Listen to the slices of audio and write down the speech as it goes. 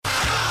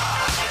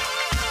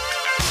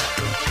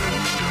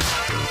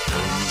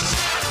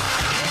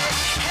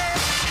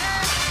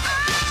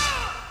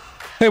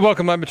Hey,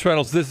 welcome. I'm Mitch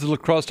Reynolds. This is La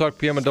Crosse Talk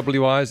PM and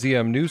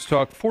WIZM News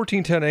Talk,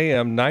 1410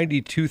 AM,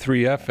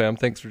 92.3 FM.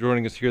 Thanks for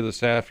joining us here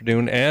this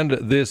afternoon and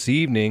this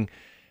evening.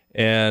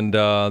 And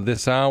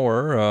this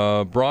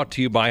hour brought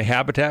to you by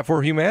Habitat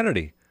for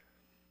Humanity.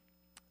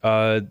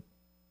 The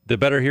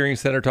Better Hearing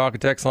Center talk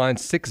and text line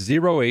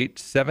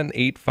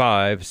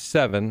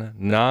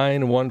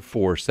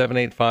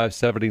 608-785-7914,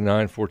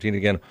 785-7914.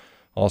 Again,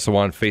 also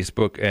on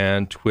Facebook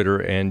and Twitter,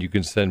 and you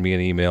can send me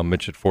an email,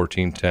 Mitch at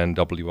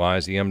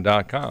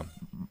 1410wizm.com.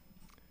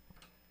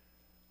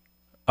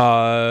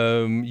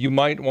 You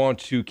might want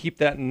to keep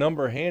that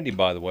number handy,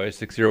 by the way,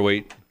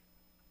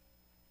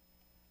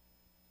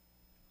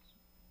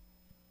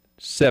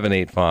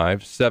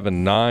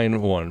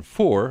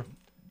 608-785-7914,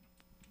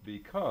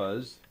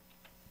 because,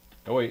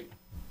 oh wait,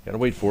 gotta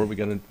wait for it. We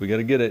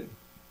gotta get it.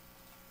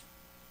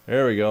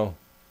 There we go.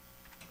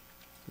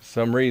 For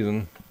some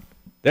reason.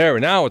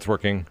 Now it's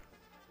working.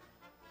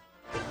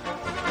 All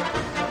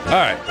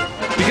right.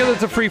 Because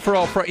it's a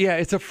free-for-all Friday. Yeah,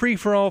 it's a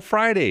free-for-all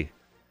Friday.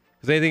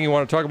 Because anything you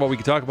want to talk about, we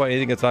can talk about.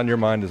 Anything that's on your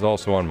mind is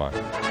also on mine.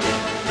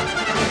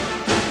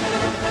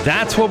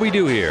 That's what we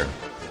do here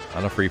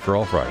on a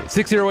free-for-all Friday.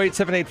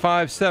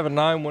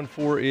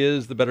 608-785-7914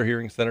 is the Better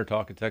Hearing Center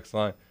talk and text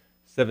line.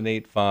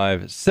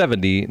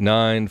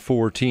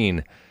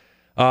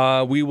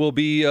 785-7914. We will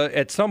be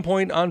at some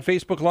point on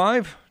Facebook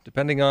Live,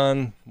 depending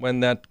on when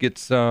that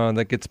gets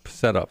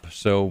set up.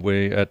 So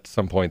at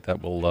some point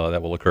that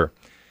will occur.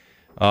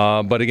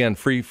 But again,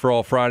 free for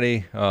all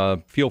Friday.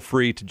 Feel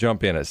free to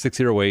jump in at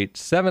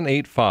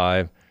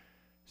 608-785-7914.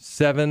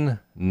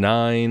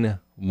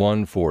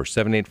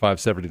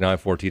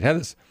 785-7914. Had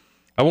this,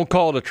 I won't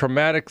call it a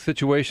traumatic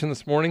situation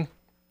this morning,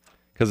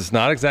 because it's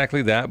not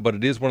exactly that, but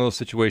it is one of those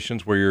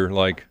situations where you're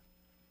like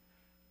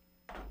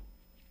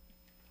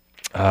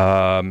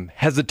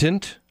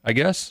hesitant, I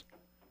guess.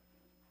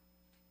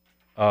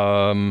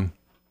 When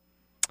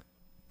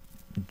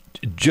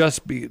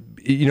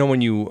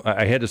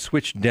I had to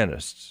switch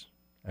dentists.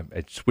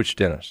 I switched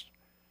dentists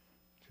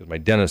because my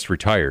dentist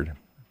retired,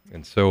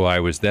 and so I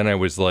was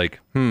like,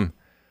 and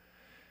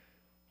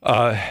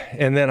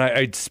then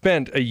I'd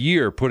spent a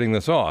year putting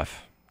this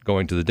off,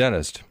 going to the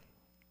dentist.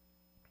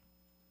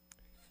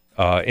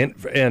 And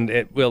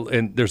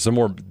there's some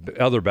more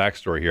other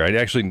backstory here.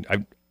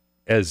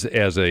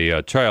 As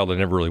a child, I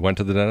never really went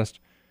to the dentist,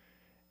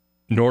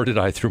 nor did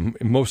I through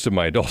most of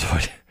my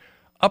adulthood,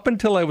 up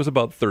until I was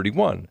about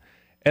 31.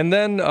 And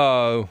then,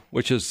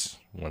 which is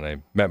when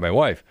I met my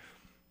wife.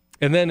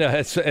 And then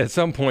at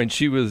some point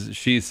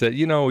she said,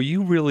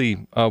 you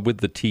really, with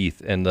the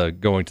teeth and the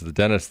going to the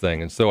dentist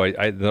thing. And so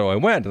I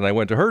went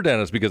to her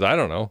dentist because I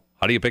don't know,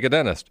 how do you pick a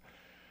dentist?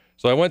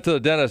 So I went to the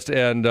dentist,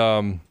 and,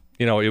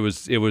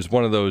 it was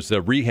one of those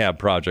rehab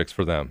projects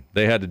for them.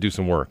 They had to do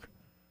some work.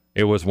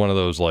 It was one of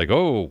those like,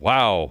 oh,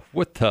 wow,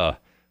 what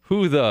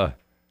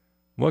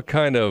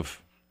kind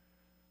of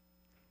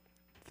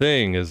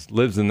thing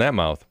lives in that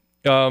mouth?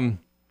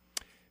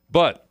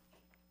 But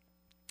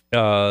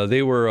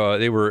they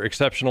were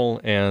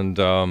exceptional, and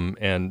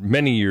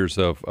many years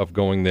of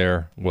going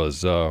there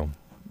was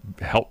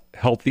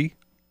healthy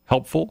and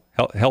helpful,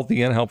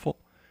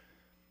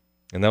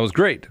 and that was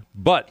great.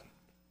 But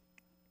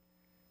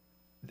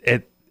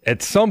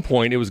at some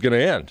point, it was going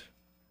to end,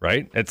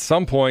 right? At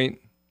some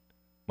point,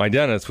 my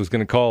dentist was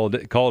going to call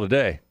it a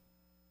day,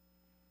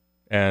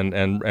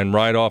 and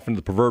ride off into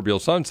the proverbial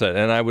sunset.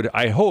 And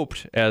I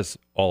hoped, as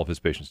all of his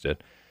patients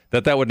did,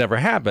 that would never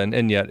happen,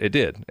 and yet it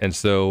did. And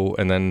so,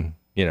 then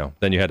you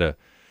had to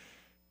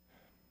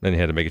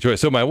make a choice.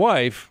 So my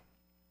wife,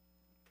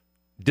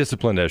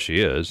 disciplined as she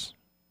is,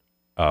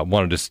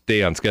 wanted to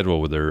stay on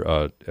schedule with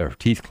her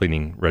teeth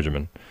cleaning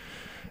regimen,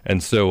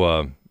 and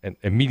so and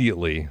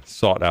immediately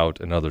sought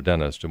out another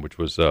dentist, and which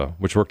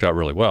worked out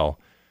really well.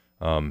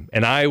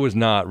 And I was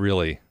not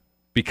really,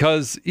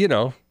 because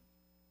it's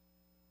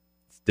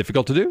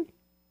difficult to do.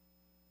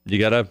 You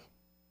gotta,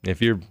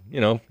 if you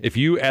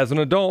as an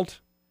adult,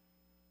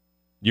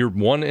 your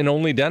one and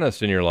only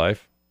dentist in your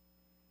life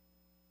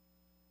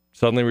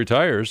suddenly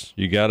retires,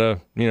 you gotta,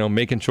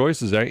 making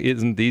choices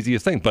isn't the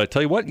easiest thing. But I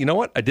tell you what,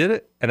 I did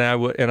it, and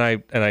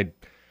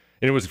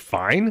it was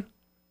fine,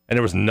 and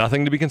there was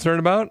nothing to be concerned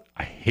about.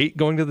 I hate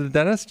going to the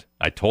dentist.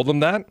 I told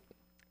them that,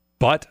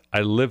 but I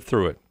lived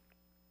through it.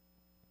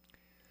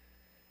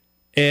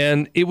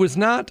 And it was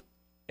not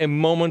a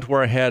moment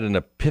where I had an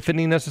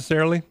epiphany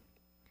necessarily,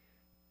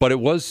 but it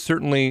was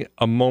certainly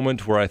a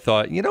moment where I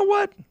thought, you know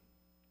what?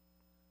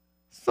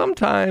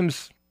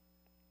 Sometimes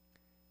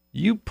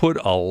you put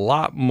a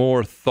lot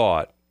more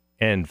thought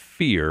and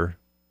fear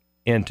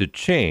into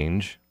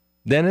change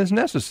than is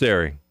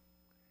necessary.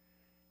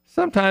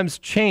 Sometimes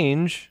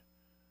change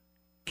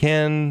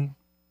can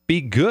be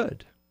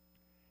good.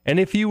 And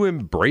if you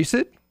embrace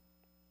it,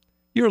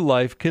 your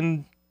life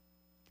can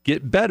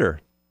get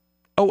better.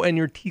 Oh, and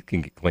your teeth can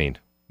get cleaned,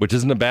 which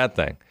isn't a bad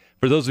thing.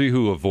 For those of you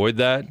who avoid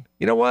that,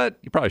 you know what?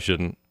 You probably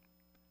shouldn't,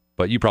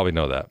 but you probably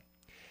know that.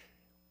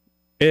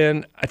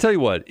 And I tell you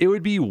what, it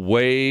would be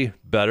way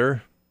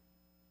better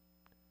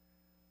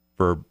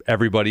for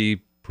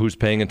everybody who's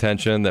paying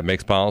attention that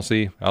makes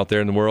policy out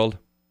there in the world,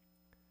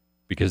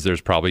 because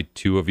there's probably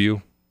 2 of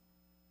you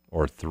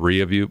or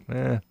 3 of you,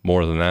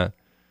 more than that.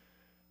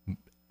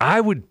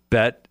 I would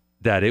bet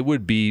that there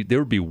would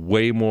be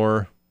way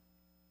more,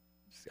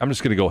 I'm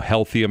just going to go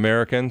healthy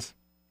Americans,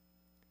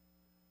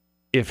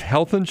 if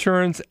health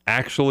insurance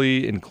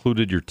actually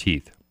included your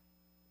teeth.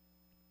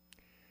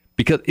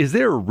 Because is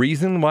there a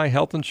reason why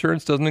health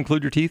insurance doesn't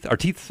include your teeth? Are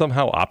teeth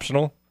somehow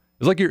optional?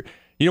 It's like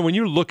when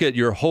you look at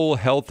your whole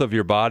health of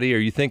your body, are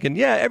you thinking,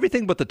 yeah,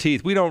 everything but the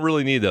teeth, we don't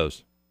really need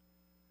those?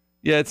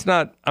 Yeah, it's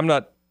not,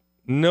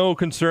 no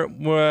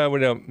concern. Well, we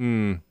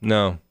don't,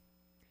 no.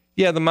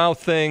 Yeah, the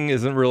mouth thing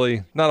isn't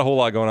really, not a whole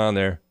lot going on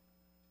there.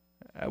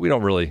 We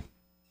don't really.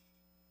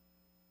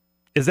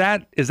 Is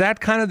that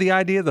kind of the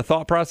idea, the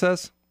thought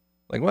process?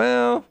 Like,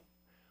 well,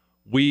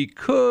 we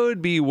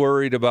could be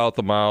worried about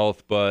the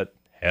mouth, but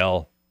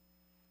hell,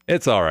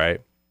 it's all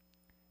right.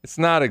 It's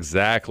not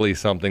exactly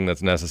something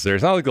that's necessary.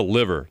 It's not like the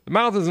liver. The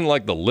mouth isn't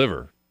like the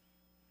liver.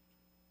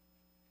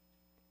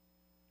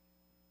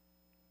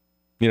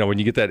 When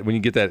you get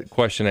that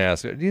question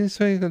asked, do you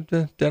say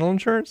dental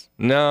insurance?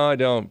 No, I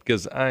don't,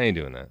 because I ain't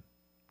doing that.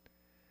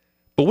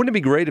 But wouldn't it be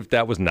great if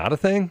that was not a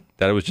thing?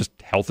 That it was just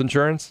health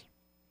insurance?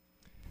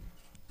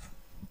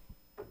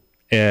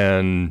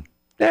 And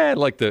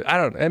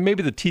and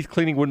maybe the teeth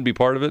cleaning wouldn't be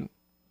part of it.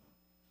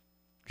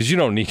 Because you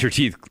don't need your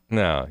teeth.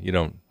 No, you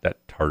don't.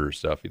 That tartar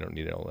stuff, you don't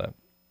need all that.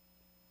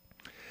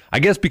 I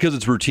guess because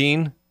it's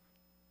routine,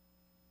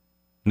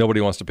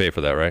 nobody wants to pay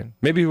for that, right?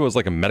 Maybe if it was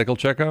like a medical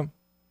checkup.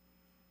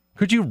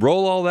 Could you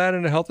roll all that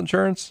into health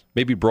insurance?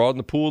 Maybe broaden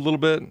the pool a little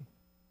bit?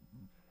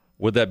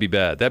 Would that be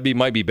bad?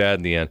 Might be bad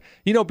in the end.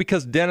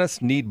 Because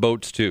dentists need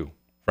boats too,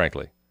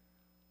 frankly.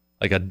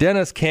 Like a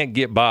dentist can't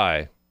get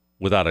by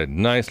without a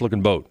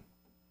nice-looking boat.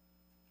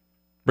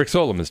 Rick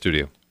Solom in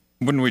studio.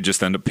 Wouldn't we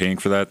just end up paying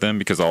for that then?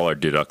 Because all our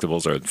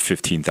deductibles are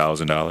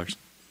 $15,000.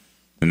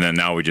 And then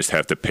now we just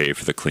have to pay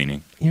for the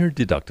cleaning. Your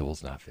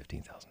deductible's not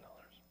 $15,000.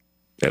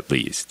 At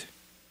least.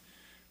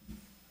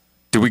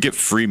 Do we get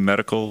free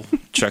medical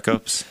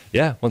checkups?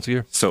 Yeah, once a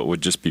year. So it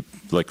would just be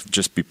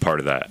part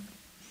of that.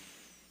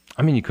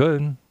 I mean, you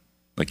could.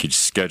 Like you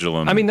just schedule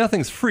them. I mean,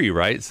 nothing's free,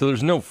 right? So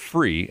there's no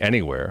free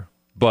anywhere.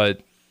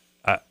 But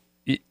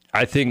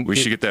I think we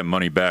should get that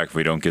money back if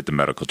we don't get the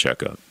medical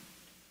checkup.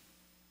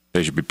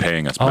 They should be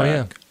paying us back. Oh,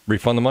 yeah.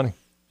 Refund the money.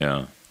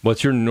 Yeah.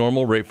 What's your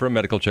normal rate for a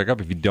medical checkup?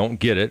 If you don't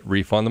get it,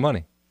 refund the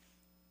money.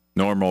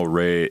 Normal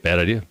rate. Bad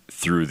idea.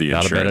 Through the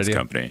insurance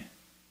company.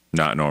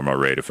 Not normal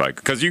rate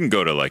because you can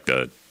go to like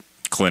the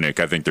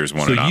clinic. I think there's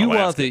one. So in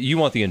you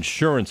want the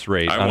insurance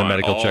rate on a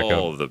medical checkup?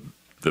 All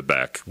the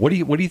back. What do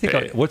you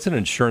think? What's an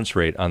insurance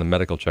rate on the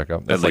medical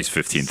checkup? At least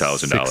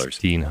 $15,000.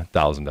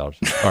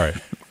 $16,000. All right.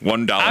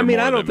 $1. I mean,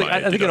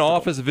 I think an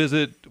office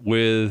visit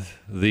with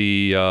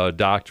the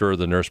doctor or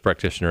the nurse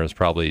practitioner is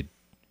probably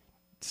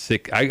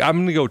I'm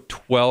going to go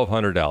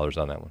 $1,200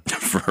 on that one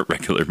for a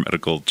regular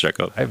medical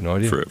checkup. I have no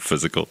idea. For a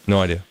physical, no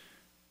idea.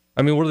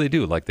 I mean, what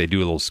do? Like they do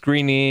a little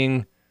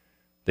screening.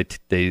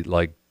 They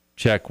like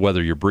check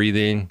whether you're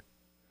breathing.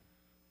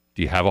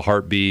 Do you have a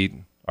heartbeat?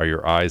 Are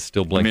your eyes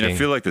still blinking? I mean, I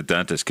feel like the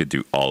dentist could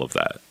do all of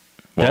that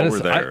while we're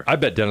there. I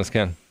bet dentists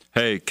can.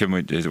 Hey,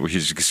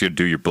 he's just going to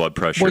do your blood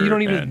pressure. Well, you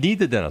don't even need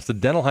the dentist. The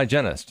dental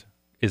hygienist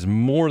is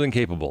more than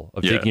capable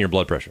of taking your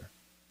blood pressure.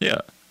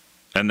 Yeah.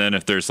 And then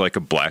if there's like a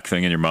black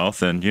thing in your mouth,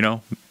 then,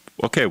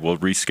 okay, we'll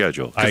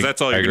reschedule. Because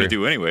that's all you're going to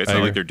do anyway. It's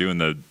not like they're doing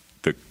the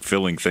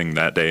filling thing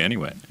that day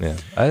anyway. Yeah.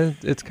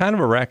 It's kind of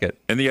a racket.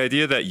 And the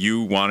idea that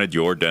you wanted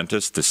your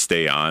dentist to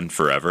stay on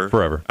forever.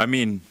 Forever. I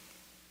mean,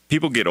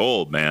 people get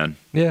old, man.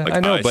 Yeah, like I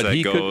know, but eyesight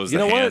he goes, could. You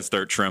know the what? hands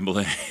start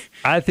trembling.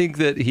 I think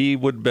that he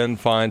would have been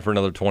fine for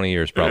another 20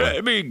 years,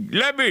 probably.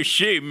 Let me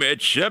see,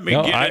 Mitch. Let me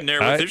get in there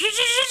with it.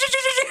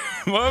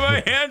 Well,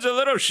 my hand's a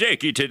little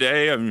shaky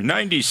today. I'm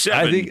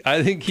 97.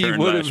 I think he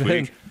would have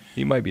been.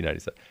 He might be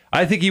 97.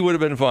 I think he would have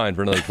been fine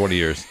for another 20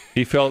 years.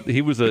 He felt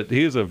he was a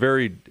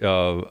very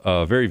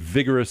very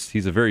vigorous.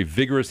 He's a very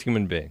vigorous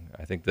human being.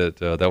 I think that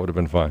that would have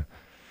been fine.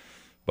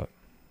 But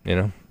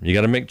you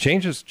got to make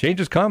changes.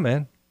 Changes come,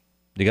 man.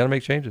 You got to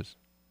make changes.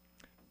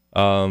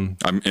 I'm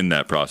in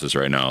that process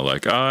right now.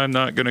 Like, I'm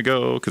not going to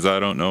go because I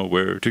don't know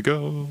where to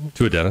go.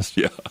 To a dentist?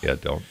 Yeah. Yeah,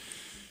 don't.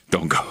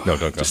 Don't go. No,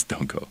 don't go. Just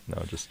don't go.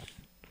 No, just.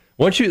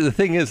 The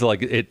thing is,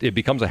 like, it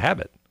becomes a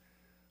habit.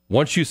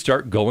 Once you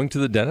start going to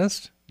the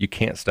dentist, you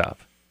can't stop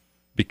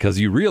because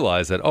you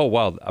realize that, oh,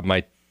 wow,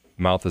 my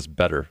mouth is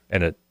better.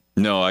 And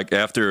No, like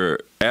after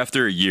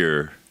a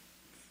year,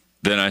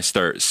 then I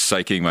start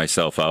psyching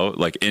myself out.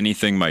 Like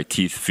anything my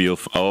teeth feel,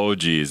 oh,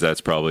 geez,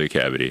 that's probably a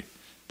cavity.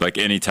 Like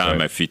anytime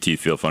my teeth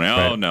feel funny,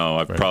 oh, no,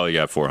 I've probably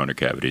got 400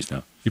 cavities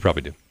now. You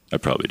probably do. I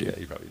probably do. Yeah,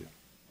 you probably do.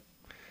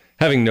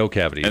 Having no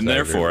cavities. And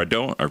therefore,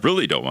 I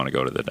really don't want to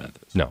go to the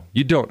dentist. No,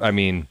 you don't. I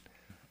mean,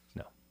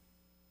 no.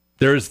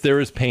 There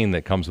is pain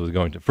that comes with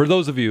going to. For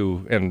those of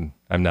you, and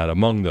I'm not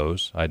among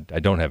those, I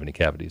don't have any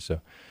cavities.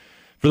 So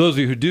for those of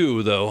you who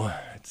do, though,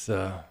 it's,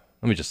 let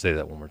me just say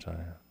that one more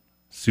time.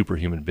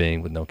 Superhuman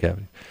being with no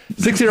cavities.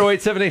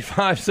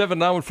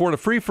 608-785-7914 on a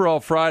free-for-all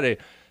Friday.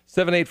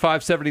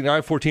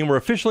 785-7914. We're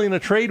officially in a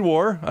trade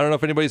war. I don't know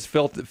if anybody's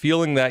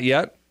feeling that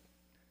yet.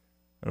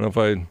 I don't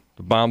know if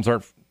the bombs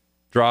aren't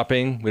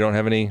dropping. We don't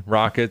have any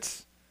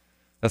rockets.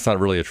 That's not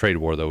really a trade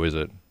war, though, is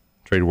it?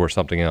 Trade war is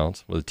something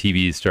else. Where the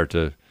TVs start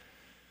to...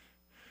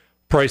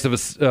 Price of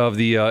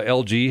the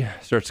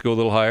LG starts to go a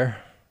little higher.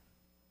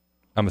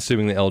 I'm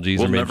assuming the LGs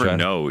are made in China. We'll never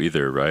know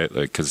either, right?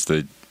 Like, because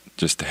they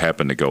just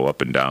happen to go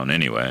up and down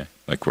anyway.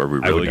 Like, were we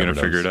really going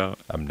to figure it out?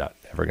 I'm not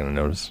ever going to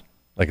notice.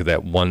 Like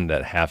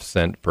that half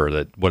cent per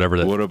that whatever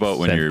that. What about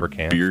when your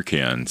can? Beer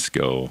cans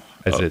go?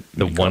 Is it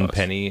the 1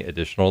 penny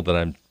additional that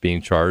I'm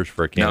being charged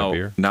for a can of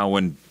beer? Now,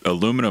 when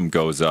aluminum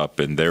goes up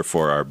and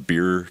therefore our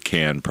beer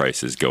can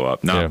prices go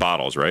up, not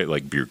bottles, right?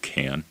 Like beer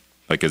can.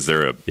 Like, is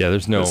there a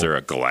is there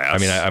a glass? I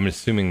mean, I'm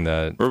assuming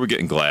that. Where are we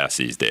getting glass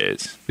these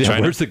days? Yeah,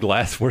 China? where's the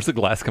glass? Where's the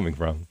glass coming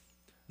from?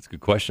 That's a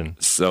good question.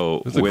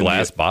 So there's a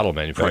glass bottle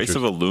manufacturer. Price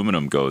of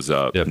aluminum goes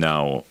up. Yep.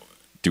 Now,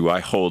 do I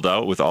hold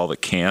out with all the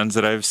cans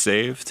that I've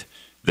saved?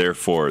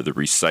 Therefore, the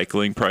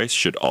recycling price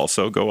should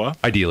also go up?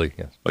 Ideally,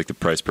 yes. Like the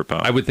price per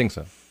pound? I would think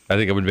so. I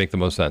think it would make the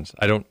most sense.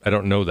 I don't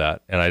know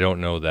that, and I don't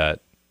know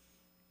that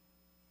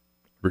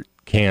I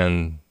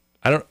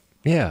don't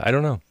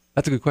know.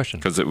 That's a good question.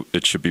 Because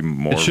it should be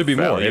more. It should be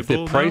more. If the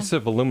now? price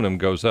of aluminum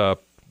goes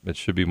up, it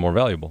should be more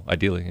valuable.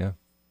 Ideally, yeah.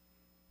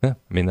 Yeah,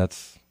 I mean that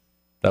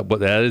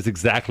is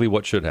exactly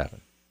what should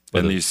happen.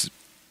 And these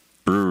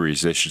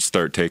breweries, they should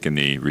start taking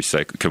the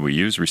recycle. Can we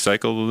use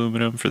recycled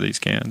aluminum for these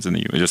cans? And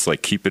just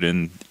like keep it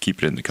in the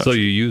country. So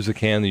you use a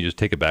can, and you just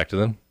take it back to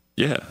them.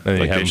 Yeah,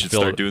 like they should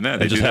start doing that.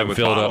 They just do that with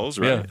bottles,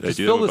 right? Yeah. Just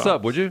fill this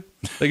up, would you?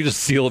 They can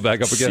just seal it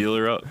back up again. Seal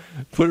her up.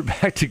 Put it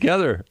back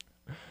together.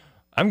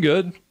 I'm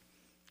good.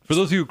 For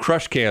those of you who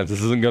crush cans,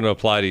 this isn't going to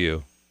apply to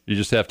you. You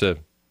just have to.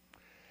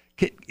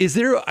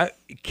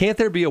 Can't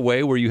there be a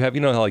way where you have,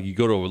 how like you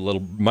go to a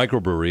little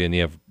microbrewery and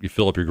you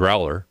fill up your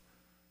growler?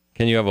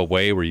 Can you have a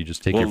way where you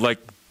just take your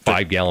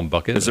 5-gallon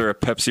bucket? Is there a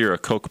Pepsi or a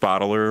Coke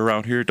bottler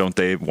around here? Don't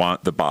they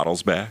want the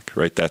bottles back?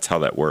 Right, that's how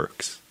that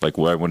works. Like,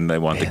 why wouldn't they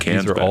want the cans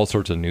back? These are back? all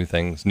sorts of new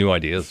things, new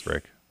ideas,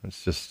 Rick.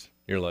 It's just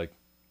you're like.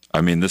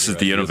 I mean, this is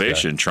the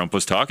innovation Trump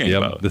was talking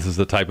about. This is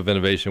the type of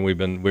innovation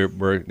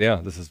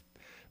this is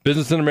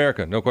business in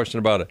America, no question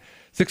about it.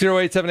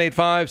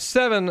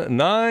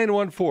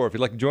 608-785-7914. If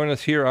you'd like to join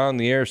us here on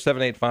the air,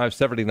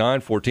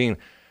 785-7914.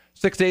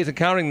 6 days and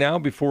counting now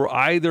before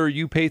either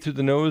you pay through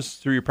the nose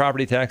through your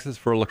property taxes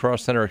for a La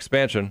Crosse Center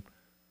expansion,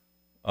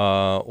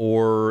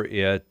 or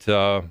that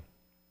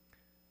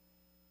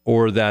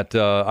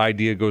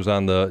idea goes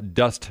on the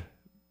dust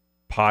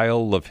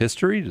pile of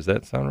history. Does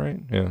that sound right?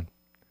 Yeah.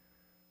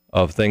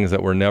 Of things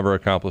that were never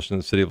accomplished in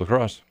the city of La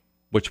Crosse.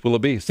 Which will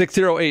it be?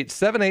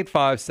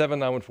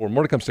 608-785-7914.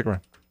 More to come. Stick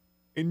around.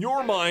 In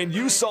your mind,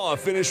 you saw a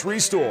finished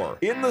restore.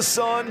 In the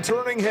sun,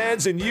 turning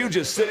heads, and you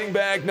just sitting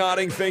back,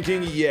 nodding,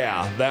 thinking,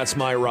 yeah, that's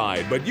my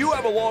ride. But you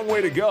have a long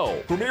way to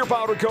go. Premier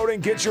Powder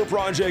Coating gets your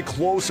project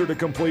closer to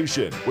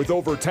completion. With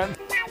over 10...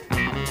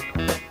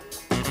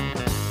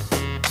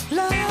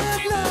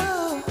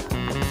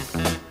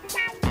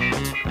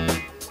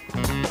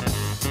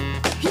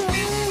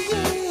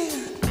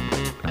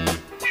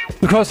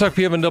 The Crosstalk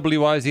PM and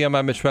WIZM,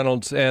 I'm Mitch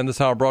Reynolds, and this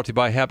hour brought to you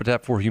by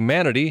Habitat for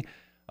Humanity.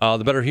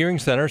 The Better Hearing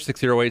Center,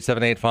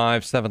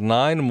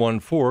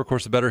 608-785-7914. Of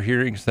course, the Better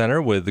Hearing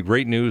Center with the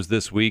great news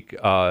this week,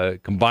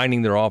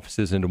 combining their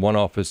offices into one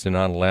office in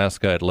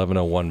Onalaska at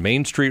 1101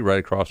 Main Street, right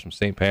across from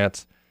St.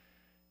 Pat's.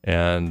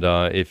 And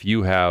if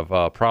you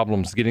have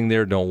problems getting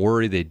there, don't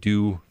worry. They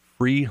do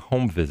free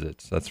home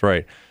visits. That's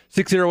right.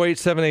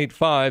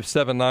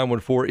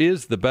 608-785-7914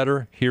 is the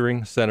Better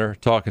Hearing Center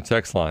talk and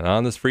text line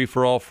on this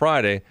free-for-all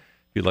Friday.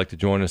 If you'd like to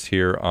join us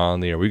here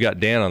on the air. We've got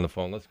Dan on the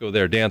phone. Let's go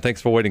there. Dan, thanks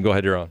for waiting. Go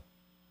ahead, you're on.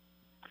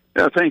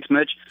 Thanks,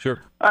 Mitch.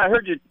 Sure. I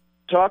heard you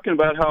talking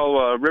about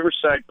how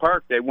Riverside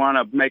Park, they want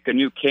to make a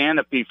new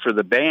canopy for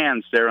the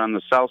bands there on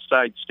the South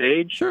Side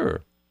stage.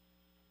 Sure.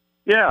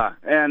 Yeah,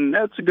 and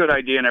that's a good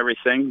idea and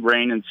everything,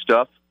 rain and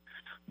stuff.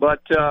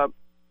 But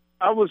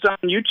I was on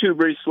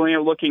YouTube recently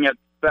looking at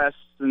fests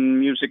and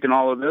music and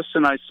all of this,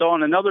 and I saw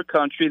in another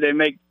country they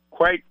make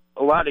quite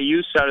a lot of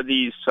use out of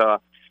these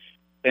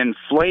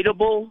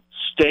inflatable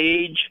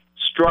stage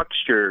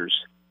structures.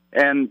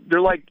 And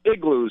they're like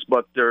igloos,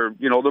 but they're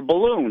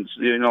balloons,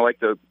 like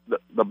the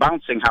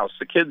bouncing house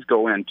the kids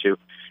go into.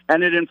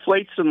 And it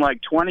inflates in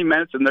like 20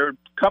 minutes, and there are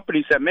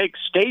companies that make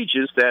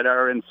stages that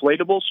are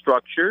inflatable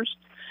structures.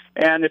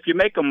 And if you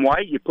make them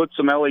white, you put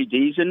some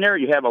LEDs in there,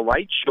 you have a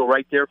light show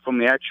right there from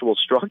the actual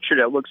structure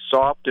that looks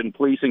soft and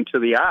pleasing to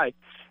the eye.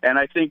 And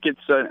I think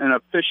it's an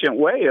efficient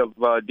way of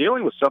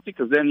dealing with something,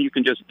 because then you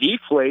can just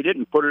deflate it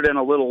and put it in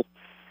a little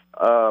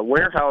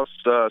warehouse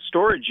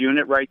storage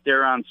unit right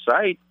there on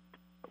site,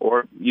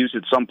 or use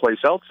it someplace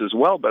else as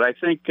well. But I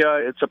think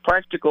it's a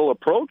practical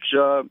approach.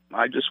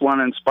 I just want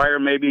to inspire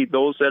maybe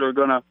those that are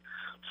going to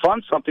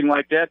fund something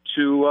like that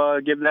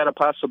to give that a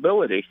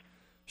possibility.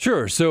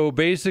 Sure. So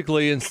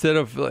basically, instead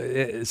of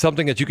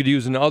something that you could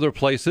use in other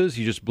places,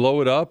 you just blow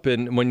it up,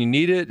 and when you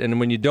need it, and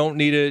when you don't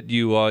need it,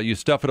 you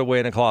stuff it away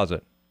in a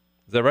closet.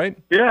 Is that right?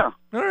 Yeah.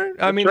 All right.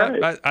 right. I mean,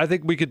 right. I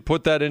think we could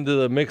put that into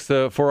the mix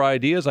for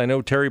ideas. I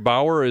know Terry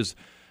Bauer is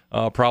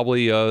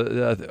probably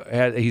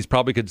he's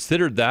probably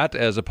considered that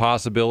as a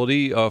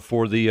possibility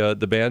for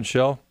the band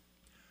shell.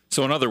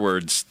 So in other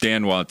words,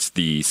 Dan wants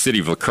the city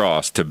of La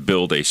Crosse to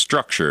build a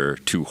structure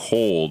to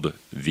hold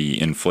the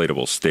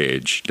inflatable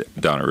stage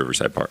down at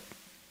Riverside Park.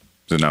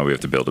 So now we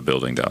have to build a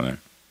building down there.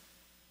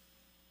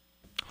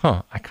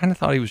 Huh. I kind of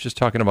thought he was just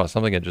talking about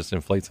something that just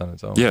inflates on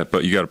its own. Yeah,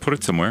 but you got to put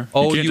it somewhere.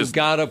 Oh, you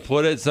got to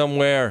put it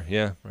somewhere.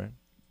 Yeah, right.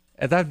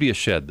 And that'd be a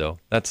shed, though.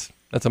 That's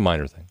a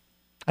minor thing.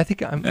 I think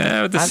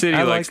the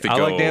city likes to go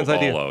I like Dan's all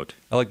idea. out.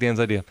 I like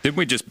Dan's idea. Didn't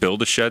we just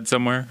build a shed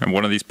somewhere in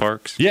one of these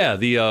parks? Yeah,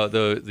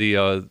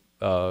 the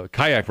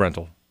kayak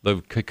rental,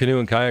 the canoe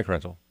and kayak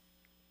rental,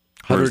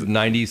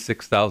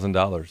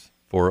 $196,000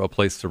 for a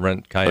place to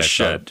rent kayaks.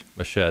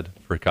 A shed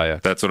for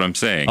kayak. That's what I'm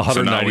saying.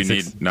 So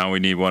now we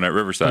need one at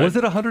Riverside. Was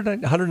it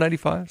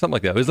 195? Something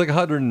like that. It was like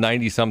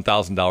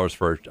 $190,000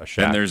 for a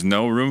shed. And there's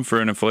no room for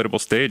an inflatable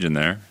stage in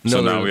there.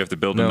 So now we have to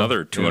build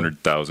another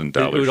 $200,000.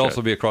 It would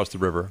also be across the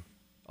river,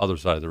 other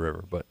side of the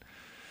river. But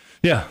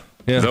yeah.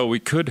 Though we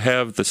could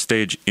have the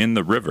stage in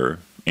the river,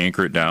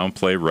 anchor it down,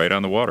 play right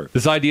on the water.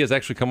 This idea has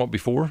actually come up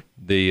before.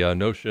 The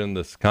notion,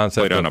 this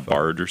concept, played on a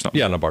barge or something.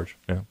 Yeah, on a barge.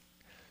 Yeah,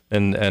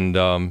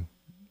 and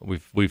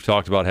we've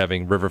talked about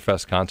having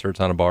Riverfest concerts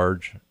on a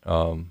barge,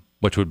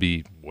 which would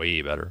be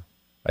way better,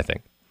 I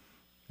think,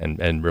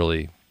 and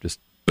really just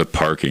the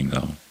parking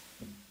though.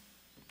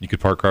 You could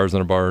park cars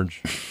on a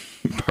barge.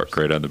 Park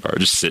right on the barge.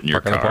 Just sit in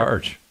your car. On a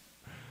barge.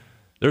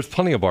 There's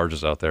plenty of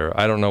barges out there.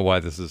 I don't know why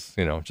this is.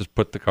 Just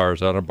put the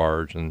cars on a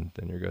barge and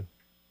then you're good.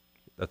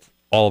 That's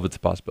all of it's a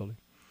possibility.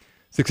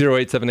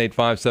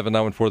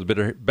 608-785-7914,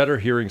 the Better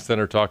Hearing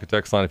Center talk and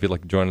text line if you'd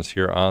like to join us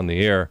here on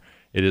the air.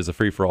 It is a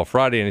free-for-all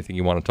Friday. Anything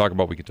you want to talk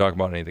about, we can talk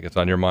about. Anything that's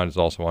on your mind is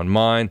also on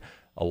mine.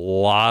 A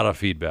lot of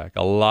feedback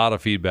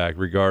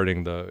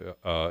regarding the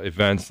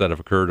events that have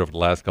occurred over the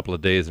last couple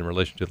of days in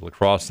relation to the La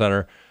Crosse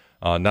Center.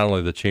 Not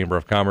only the Chamber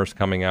of Commerce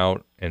coming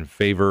out in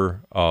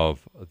favor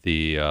of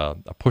the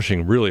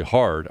pushing really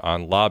hard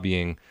on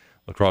lobbying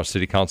La Crosse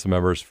City Council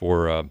members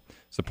for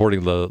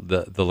supporting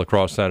the La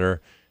Crosse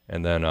Center,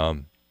 and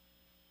then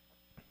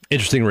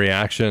interesting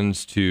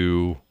reactions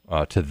to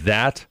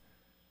that.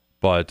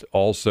 But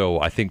also,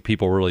 I think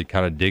people really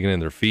kind of digging in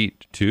their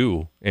feet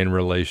too in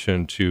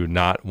relation to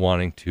not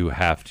wanting to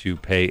have to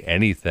pay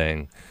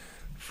anything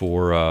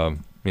for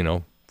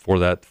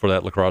that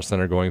La Crosse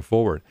Center going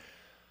forward.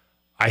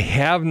 I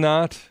have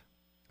not.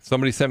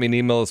 Somebody sent me an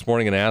email this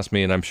morning and asked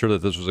me, and I'm sure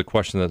that this was a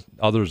question that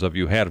others of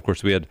you had. Of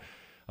course, we had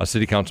a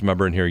city council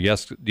member in here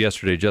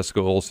yesterday,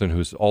 Jessica Olson,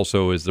 who's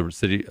also is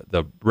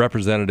the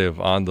representative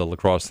on the La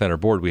Crosse Center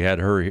board. We had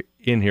her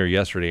in here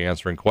yesterday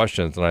answering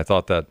questions, and I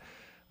thought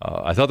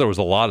there was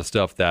a lot of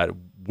stuff that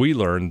we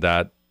learned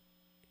that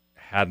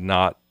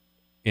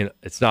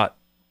it's not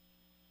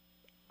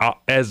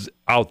as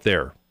out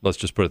there. Let's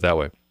just put it that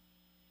way.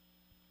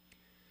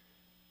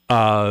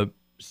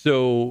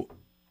 So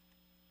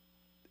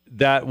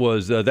that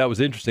was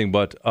interesting,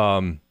 but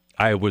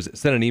I was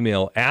sent an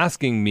email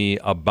asking me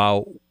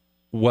about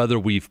whether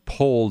we've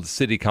polled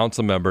city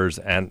council members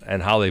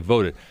and how they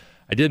voted.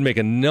 I did make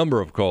a number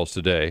of calls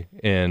today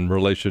in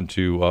relation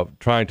to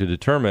trying to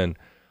determine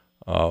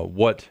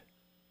where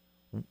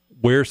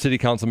city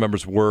council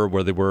members were,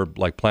 where they were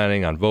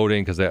planning on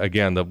voting, because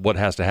again, what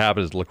has to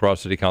happen is the La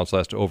Crosse City Council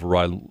has to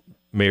override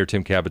Mayor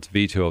Tim Cabot's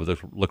veto of the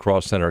La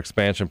Crosse Center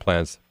expansion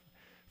plans,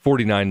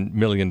 $49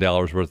 million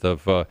worth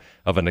of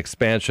an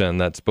expansion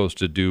that's supposed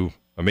to do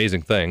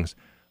amazing things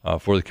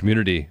for the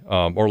community,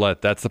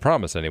 that's the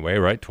promise anyway,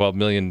 right? $12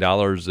 million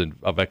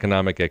of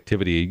economic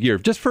activity a year,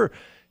 just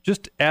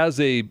as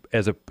a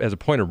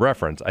point of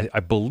reference. I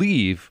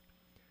believe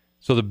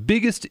so. The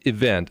biggest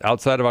event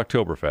outside of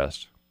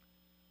Oktoberfest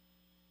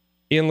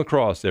in La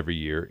Crosse every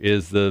year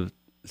is the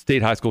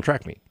state high school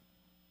track meet.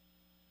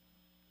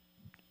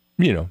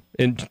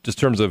 In just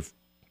terms of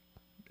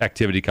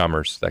activity,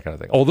 commerce, that kind of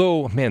thing.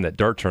 Although, man, that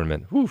dart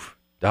tournament,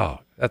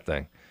 that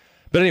thing.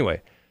 But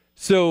anyway,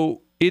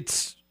 so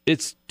it's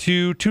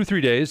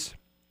 2-3 days,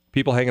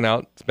 people hanging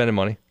out, spending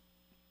money.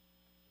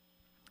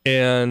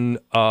 And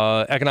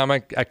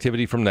economic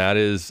activity from that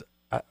is,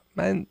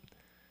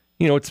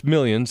 it's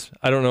millions.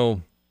 I don't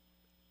know.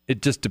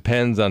 It just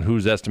depends on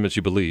whose estimates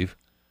you believe.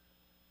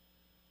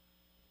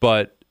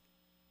 But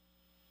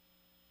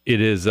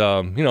it is,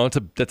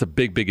 that's a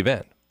big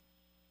event.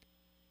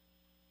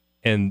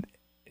 And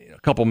a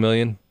couple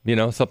million,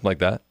 something like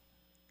that.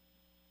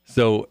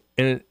 So,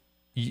 and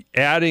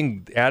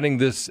adding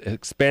this,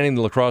 expanding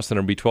the La Crosse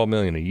Center would be $12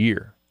 million a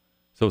year.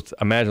 So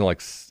imagine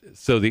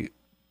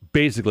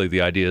basically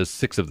the idea is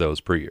 6 of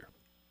those per year.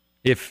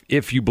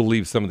 If you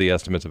believe some of the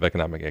estimates of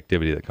economic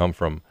activity that come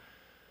from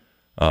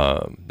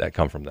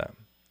that.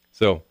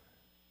 So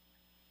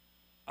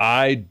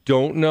I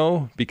don't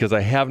know, because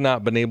I have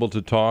not been able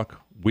to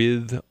talk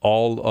with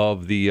all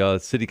of the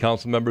city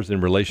council members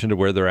in relation to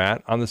where they're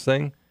at on this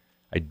thing.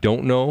 I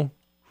don't know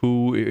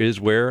who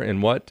is where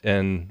and what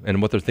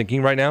and what they're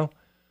thinking right now,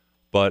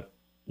 but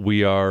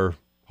we are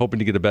hoping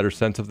to get a better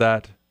sense of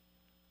that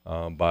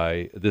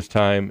by this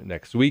time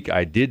next week.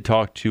 I did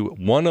talk to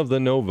one of the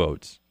no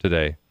votes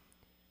today,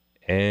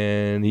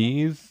 and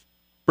he's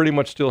pretty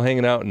much still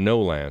hanging out in no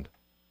land.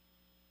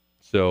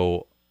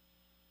 So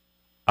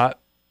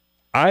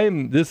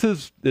this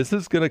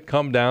is going to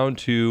come down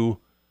to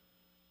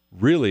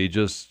really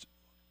just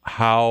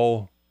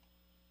how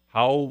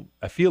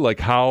I feel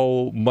like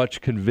how much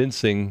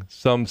convincing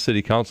some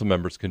city council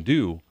members can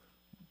do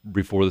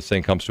before this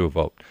thing comes to a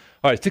vote.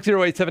 All right,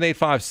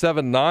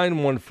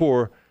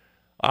 608-785-7914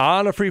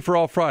 on a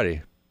Free-for-All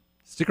Friday.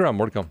 Stick around,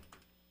 more to come.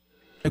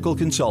 Technical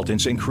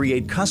consultants and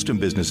create custom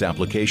business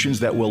applications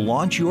that will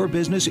launch your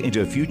business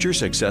into future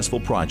successful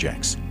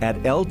projects. At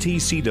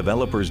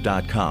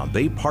LTCdevelopers.com,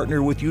 they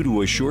partner with you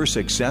to assure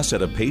success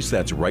at a pace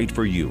that's right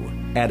for you.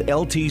 At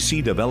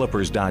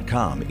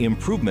LTCdevelopers.com,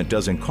 improvement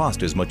doesn't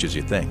cost as much as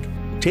you think.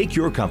 Take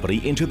your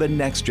company into the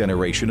next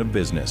generation of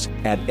business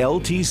at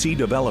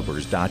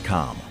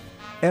LTCdevelopers.com.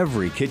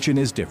 Every kitchen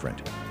is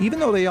different, even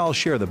though they all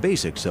share the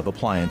basics of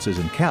appliances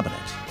and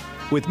cabinets.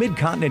 With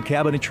Mid-Continent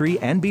Cabinetry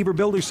and Beaver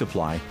Builder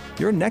Supply,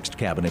 your next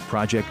cabinet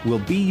project will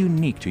be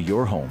unique to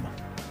your home.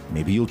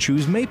 Maybe you'll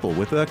choose maple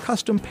with a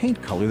custom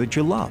paint color that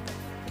you love,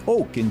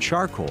 oak and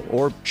charcoal,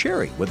 or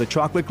cherry with a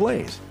chocolate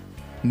glaze.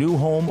 New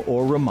home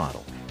or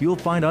remodel, you'll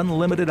find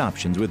unlimited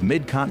options with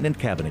Mid-Continent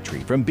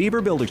Cabinetry from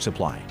Beaver Builder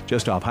Supply,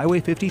 just off Highway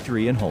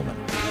 53 in Holman.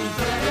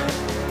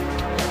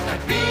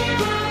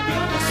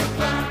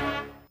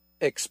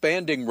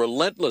 Expanding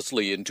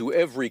relentlessly into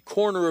every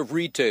corner of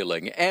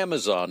retailing,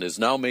 Amazon is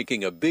now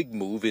making a big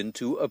move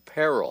into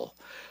apparel.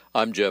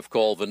 I'm Jeff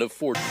Colvin of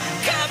Fort.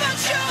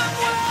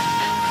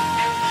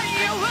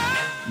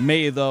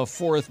 May the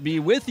 4th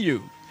be with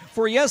you.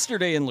 For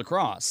Yesterday in La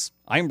Crosse,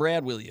 I'm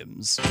Brad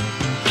Williams.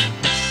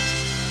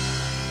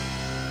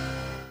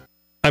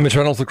 I'm Mitch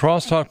Reynolds, La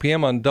Crosse Talk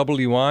PM on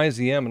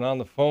WIZM, and on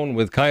the phone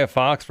with Kaya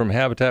Fox from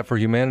Habitat for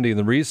Humanity and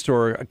the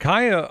Restore.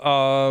 Kaya,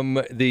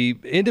 the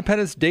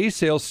Independence Day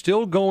sale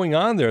still going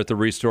on there at the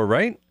Restore,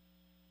 right?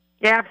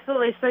 Yeah,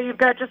 absolutely. So you've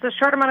got just a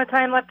short amount of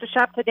time left to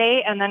shop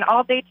today, and then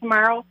all day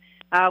tomorrow.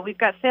 We've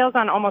got sales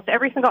on almost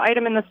every single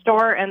item in the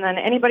store, and then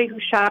anybody who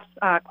shops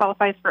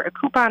qualifies for a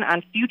coupon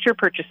on future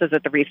purchases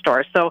at the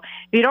Restore. So if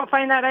you don't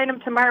find that item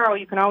tomorrow,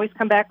 you can always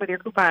come back with your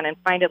coupon and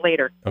find it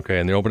later. Okay,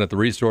 and they're open at the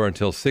Restore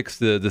until 6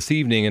 this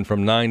evening and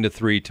from 9 to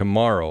 3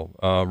 tomorrow,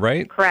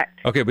 right? Correct.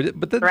 Okay,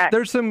 but Correct.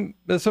 There's some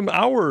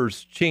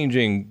hours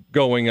changing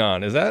going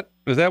on. Is that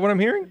what I'm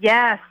hearing?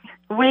 Yes.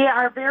 We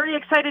are very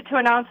excited to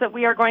announce that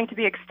we are going to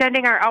be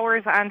extending our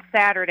hours on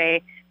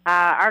Saturday.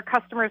 Our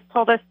customers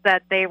told us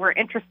that they were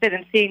interested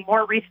in seeing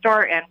more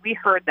Restore, and we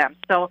heard them.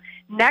 So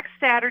next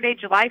Saturday,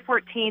 July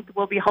 14th,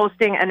 we'll be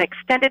hosting an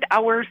extended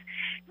hours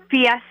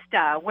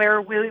fiesta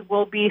where we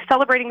will be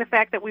celebrating the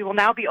fact that we will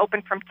now be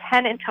open from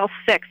 10 until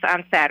 6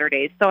 on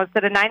Saturdays. So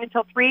instead of 9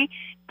 until 3,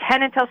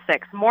 10 until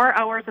 6. More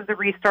hours of the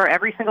Restore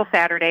every single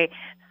Saturday.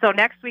 So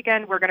next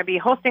weekend, we're going to be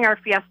hosting our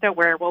fiesta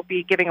where we'll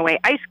be giving away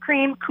ice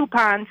cream,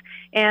 coupons,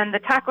 and the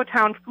Taco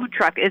Town food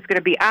truck is going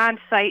to be on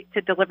site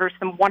to deliver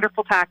some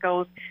wonderful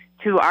tacos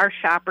to our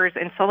shoppers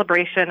in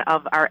celebration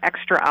of our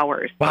extra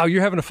hours. Wow,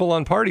 you're having a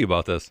full-on party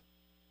about this.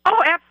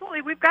 Oh,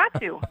 absolutely. We've got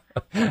to.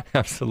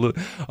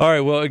 Absolutely. All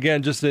right. Well,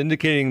 again, just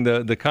indicating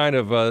the kind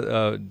of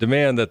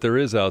demand that there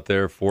is out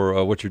there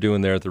for what you're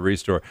doing there at the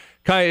Restore.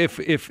 Kai,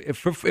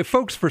 if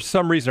folks for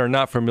some reason are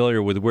not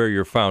familiar with where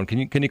you're found, can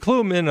you clue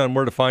them in on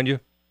where to find you?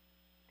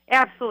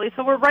 Absolutely.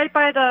 So we're right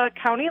by the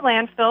county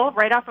landfill,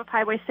 right off of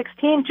Highway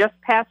 16, just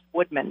past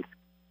Woodman's.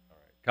 All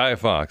right. Kaya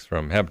Fox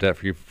from Habitat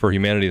for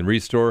Humanity and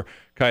Restore.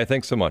 Kaya,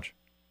 thanks so much.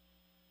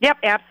 Yep,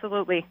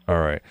 absolutely. All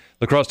right.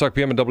 La Crosse Talk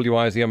PM and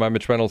WIZM. I'm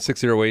Mitch Reynolds,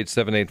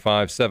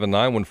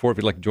 608-785-7914. If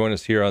you'd like to join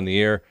us here on the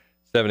air,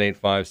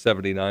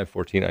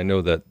 785-7914. I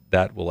know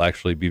that will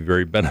actually be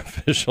very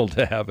beneficial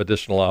to have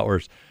additional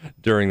hours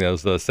during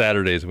those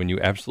Saturdays when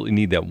you absolutely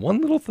need that one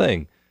little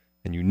thing,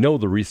 and you know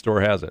the Restore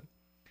has it.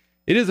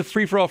 It is a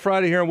free-for-all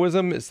Friday here on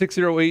WIZM,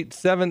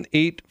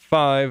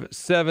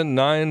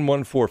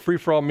 608-785-7914.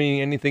 Free-for-all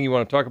meaning anything you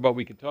want to talk about,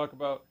 we can talk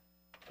about.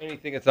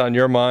 Anything that's on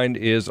your mind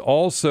is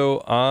also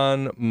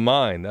on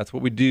mine. That's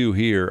what we do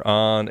here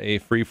on a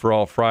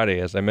free-for-all Friday.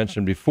 As I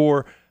mentioned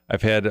before,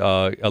 I've had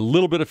a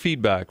little bit of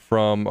feedback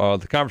from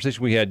the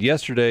conversation we had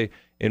yesterday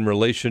in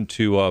relation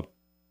to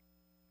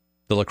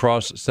the La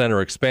Crosse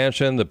Center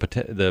expansion,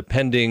 the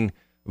pending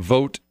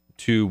vote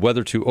to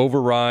whether to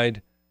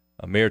override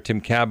Mayor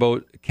Tim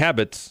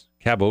Cabot's,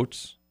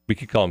 we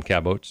could call him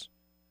Cabot's,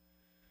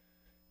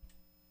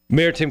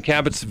 Mayor Tim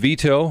Cabot's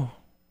veto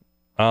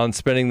on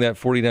spending that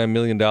 $49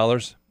 million.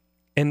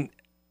 And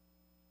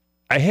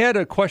I had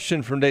a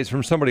question from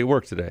somebody at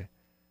work today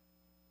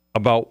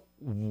about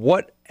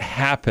what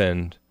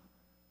happened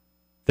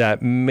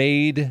that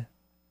made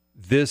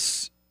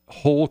this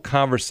whole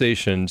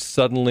conversation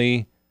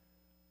suddenly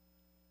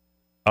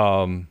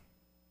kind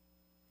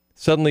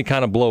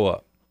of blow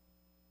up.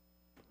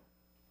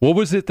 What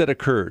was it that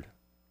occurred?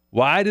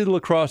 Why did La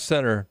Crosse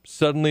Center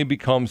suddenly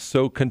become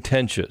so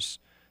contentious?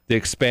 The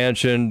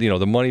expansion,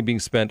 the money being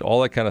spent,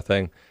 all that kind of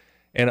thing.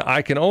 And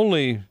I can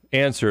only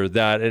answer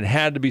that it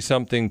had to be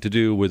something to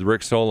do with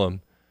Rick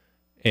Solem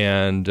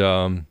and,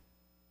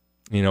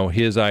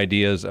 his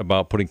ideas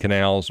about putting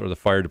canals or the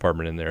fire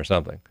department in there or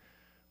something.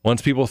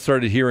 Once people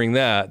started hearing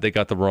that, they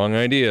got the wrong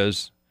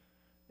ideas,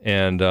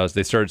 and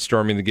they started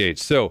storming the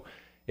gates. So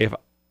if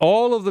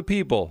all of the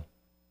people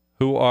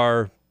who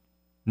are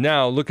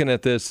now looking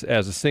at this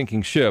as a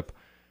sinking ship,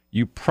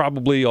 you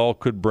probably all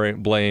could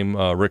blame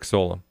Rick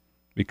Solem,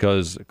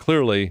 because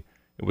clearly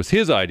it was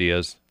his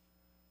ideas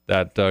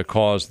that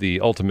caused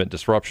the ultimate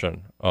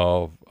disruption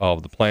of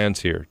the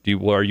plans here.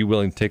 Are you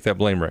willing to take that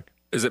blame, Rick?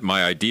 Is it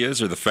my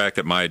ideas or the fact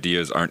that my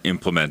ideas aren't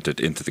implemented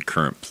into the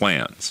current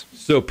plans?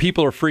 So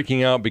people are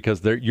freaking out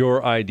because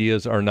your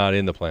ideas are not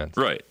in the plans.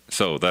 Right.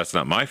 So that's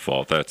not my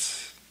fault.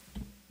 That's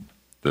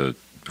the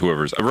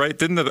whoever's right.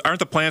 Aren't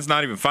the plans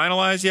not even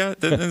finalized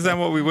yet? Isn't that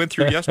what we went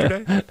through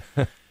yesterday?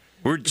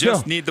 We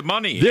just need the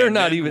money. They're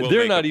not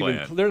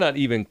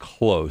even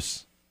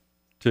close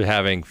to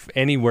having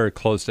anywhere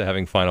close to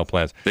having final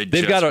plans.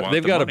 They've got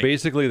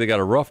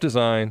a rough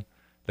design,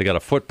 they got a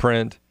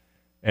footprint,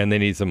 and they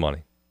need some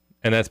money.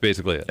 And that's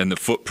basically it. And the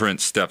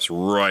footprint steps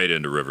right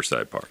into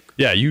Riverside Park.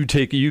 Yeah,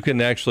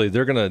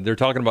 they're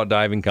talking about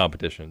diving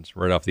competitions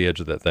right off the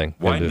edge of that thing.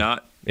 Why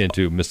not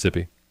into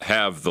Mississippi?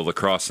 Have the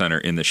lacrosse center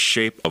in the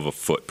shape of a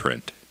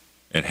footprint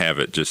and have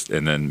it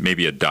and then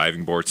maybe a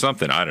diving board,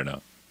 something, I don't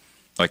know.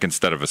 Like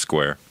instead of a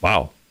square.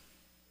 Wow.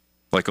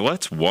 Like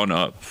let's one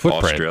up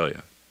footprint.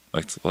 Australia.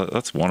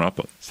 Let's one up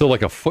them. So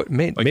like a foot,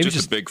 maybe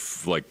just a big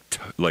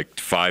like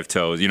 5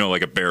 toes,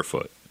 like a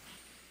barefoot.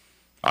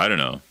 I don't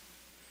know.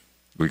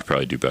 We could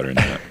probably do better than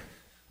that.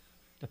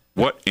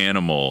 What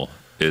animal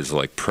is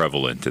like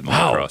prevalent in the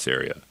lacrosse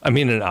area? I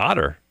mean, an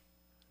otter.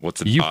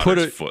 What's an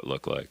otter's foot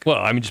look like? Well,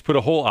 I mean, just put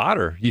a whole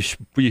otter. You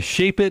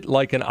shape it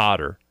like an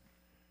otter,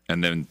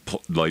 and then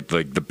like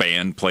the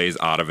band plays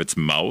out of its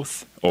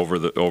mouth over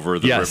the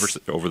river.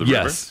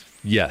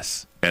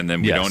 Yes. And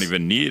then we don't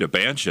even need a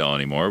band shell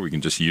anymore. We can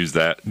just use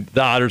that.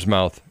 The otter's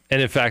mouth,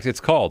 and in fact,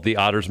 it's called the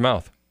otter's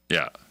mouth.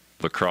 Yeah,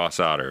 Lacrosse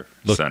Otter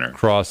Center.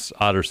 Lacrosse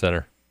Otter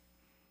Center.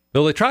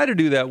 Well, they tried to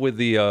do that with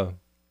the, what's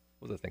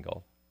that thing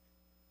called?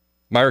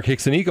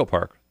 Myrick-Hickson Eco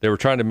Park. They were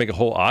trying to make a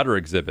whole otter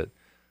exhibit.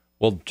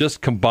 Well,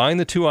 just combine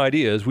the two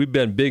ideas. We've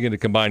been big into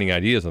combining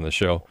ideas on the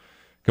show,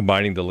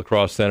 combining the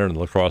Lacrosse Center and the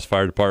Lacrosse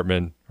Fire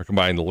Department, or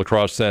combining the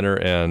Lacrosse Center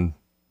and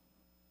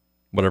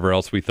whatever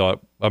else we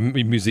thought, a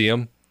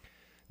museum.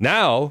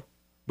 Now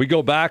we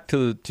go back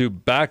to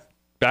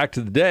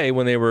the day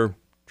when they were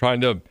trying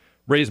to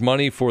raise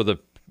money for the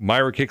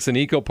Myrick-Hickson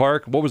Eco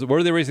Park. What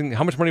were they raising?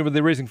 How much money were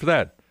they raising for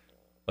that?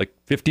 Like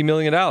 $50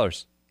 million.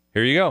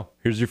 Here you go.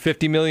 Here's your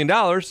 $50 million,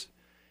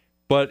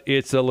 but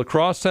it's a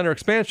lacrosse center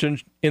expansion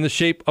in the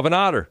shape of an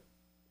otter.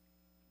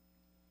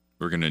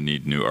 We're going to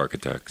need new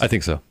architects. I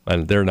think so.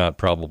 And they're not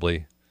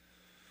probably.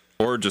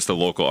 Or just a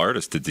local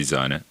artist to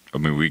design it. I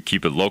mean, we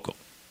keep it local.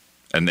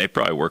 And they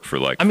probably work for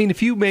like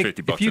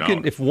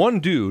if one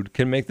dude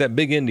can make that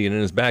big Indian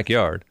in his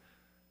backyard,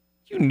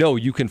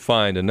 you can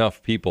find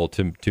enough people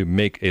to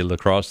make a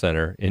lacrosse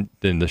center in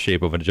the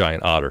shape of a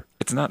giant otter.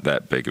 It's not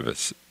that big of a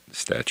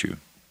statue.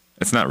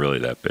 It's not really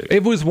that big.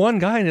 It was one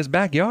guy in his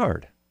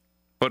backyard.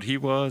 But he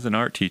was an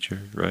art teacher,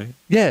 right?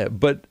 Yeah,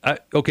 but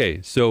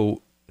okay.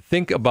 So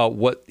think about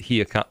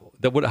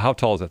how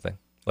tall is that thing?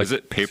 Like, is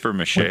it paper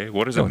mache?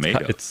 What is it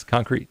made of? It's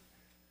concrete.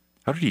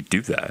 How did he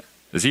do that?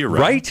 Is he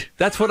around? Right?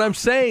 That's what I'm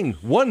saying.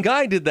 One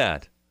guy did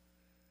that.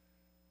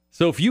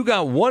 So if you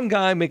got one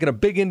guy making a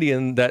big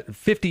Indian that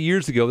 50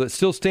 years ago that's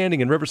still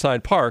standing in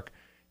Riverside Park,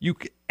 you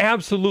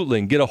absolutely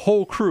can get a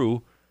whole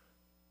crew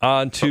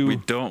onto. But we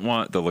don't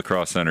want the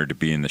lacrosse center to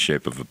be in the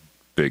shape of a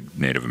big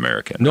Native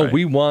American. No, right?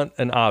 We want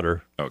an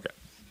otter. Okay.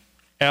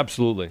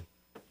 Absolutely.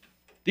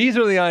 These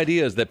are the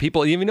ideas that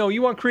people,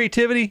 you want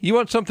creativity, you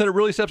want something that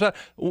really steps out.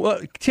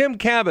 Well, Tim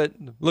Cabot,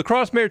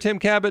 lacrosse mayor Tim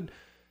Cabot,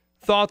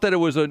 thought that it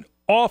was an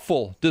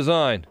awful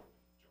design.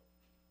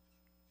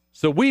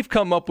 So we've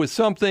come up with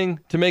something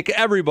to make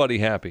everybody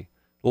happy.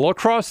 The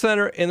lacrosse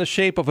center in the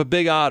shape of a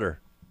big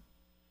otter.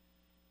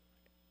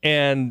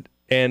 And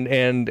the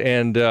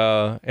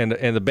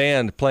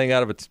band playing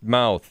out of its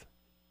mouth.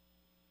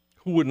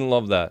 Who wouldn't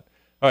love that?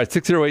 All right,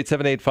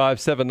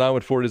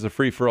 608-785-7914 is a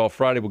free-for-all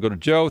Friday. We'll go to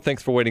Joe.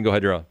 Thanks for waiting. Go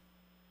ahead, you're on.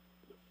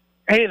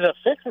 Hey, the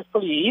fix is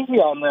pretty easy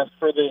on this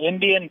for the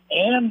Indian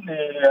and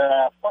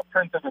the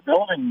footprint of the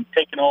building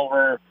taking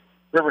over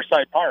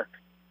Riverside Park.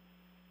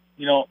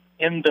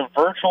 In the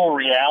virtual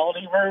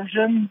reality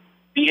version,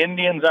 the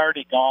Indian's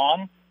already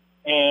gone,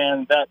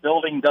 and that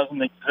building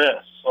doesn't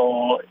exist.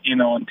 So,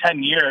 in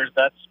 10 years,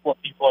 that's what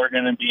people are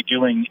going to be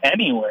doing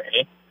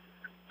anyway.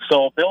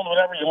 So build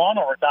whatever you want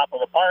over top of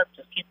the park.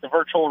 Just keep the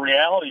virtual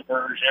reality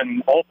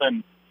version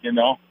open,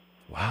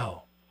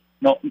 Wow.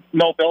 No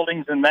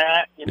buildings in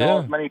that,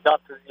 as many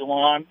ducks as you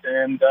want,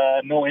 and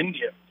no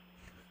Indians.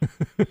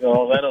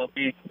 So that'll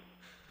be...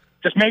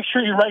 Just make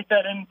sure you write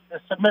that in,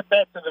 submit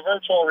that to the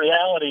virtual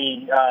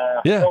reality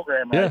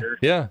program writer.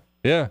 Yeah.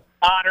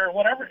 otter,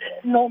 whatever.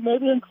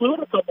 Maybe include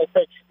a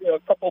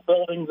couple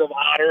buildings of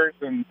otters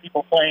and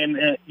people playing,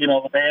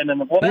 the band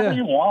and whatever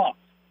you want.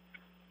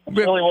 That's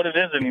really what it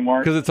is anymore.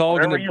 Because it's all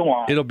whatever you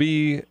want. It'll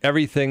be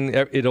everything.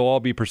 It'll all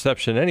be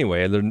perception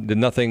anyway.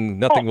 Nothing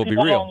will be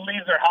real. People don't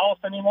leave their house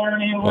anymore.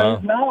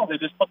 No, they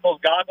just put those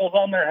goggles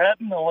on their head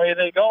and away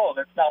they go.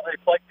 It's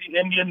like the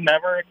Indian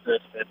never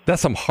existed.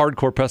 That's some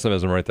hardcore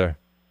pessimism right there.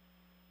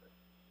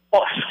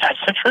 Well, that's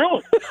the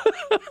truth.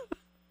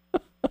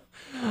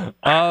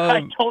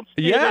 I don't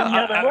see it any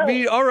other way. I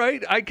mean, all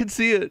right, I can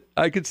see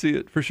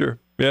it for sure.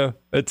 Yeah,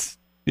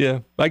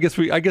 I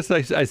guess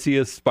I see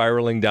us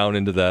spiraling down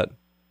into that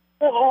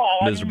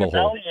miserable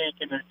hole. Belly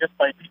aching is just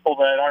by people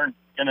that aren't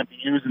going to be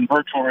using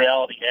virtual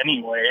reality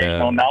anyway.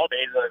 Yeah.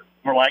 Nowadays,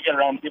 when I get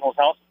around people's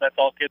houses, that's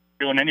all kids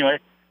are doing anyway.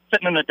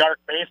 Sitting in the dark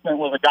basement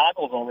with the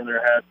goggles over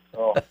their heads.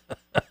 So,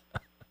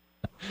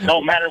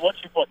 don't matter what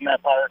you put in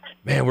that park.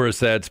 Man, we're a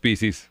sad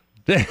species.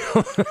 Yeah,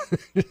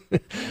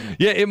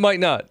 it might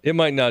not. It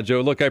might not,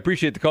 Joe. Look, I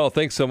appreciate the call.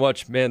 Thanks so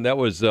much, man. That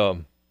was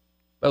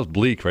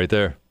bleak right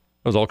there.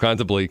 That was all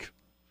kinds of bleak.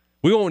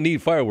 We won't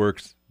need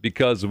fireworks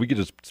because we could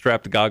just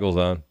strap the goggles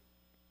on,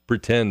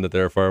 pretend that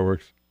there are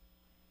fireworks.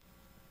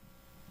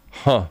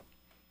 Huh?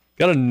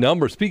 Got a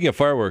number. Speaking of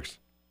fireworks,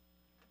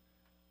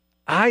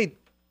 I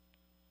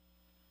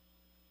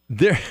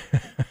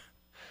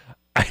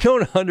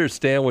don't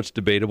understand what's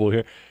debatable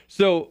here.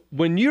 So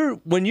when you're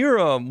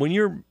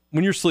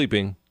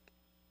sleeping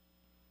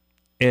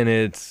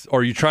and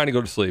or you're trying to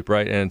go to sleep,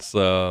 right? And it's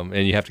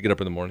and you have to get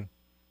up in the morning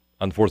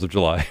on the 4th of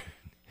July.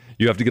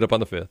 You have to get up on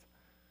the 5th.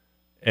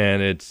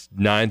 And it's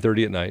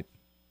 9:30 at night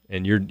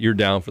and you're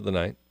down for the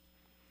night.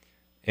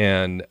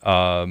 And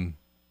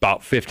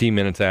about 15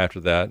 minutes after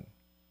that,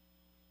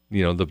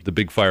 the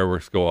big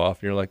fireworks go off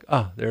and you're like,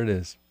 there it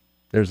is.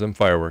 There's them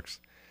fireworks.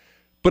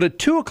 But at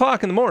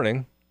 2:00 in the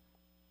morning,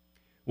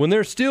 when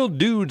there's still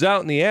dudes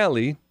out in the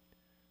alley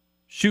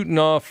shooting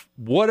off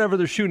whatever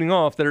they're shooting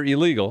off that are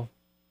illegal,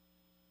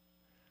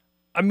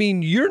 I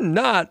mean, you're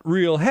not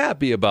real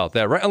happy about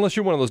that, right? Unless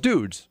you're one of those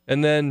dudes.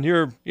 And then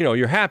you're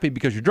happy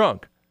because you're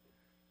drunk.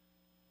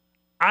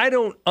 I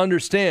don't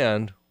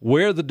understand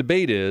where the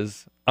debate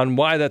is on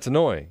why that's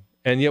annoying.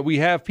 And yet we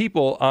have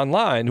people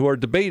online who are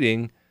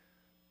debating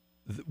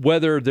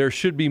whether there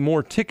should be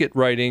more ticket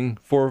writing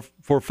for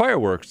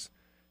fireworks.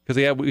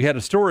 Because we had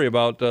a story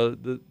about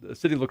the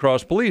City of La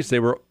Crosse police. They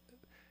were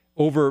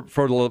over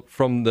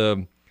from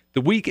the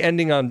week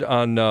ending on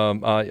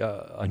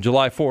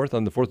July 4th,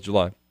 on the 4th of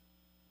July.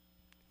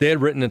 They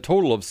had written a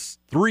total of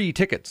 3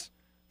 tickets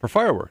for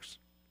fireworks.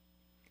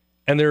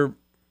 And there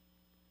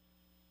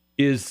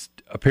is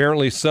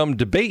apparently some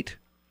debate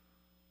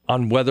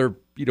on whether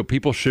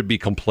people should be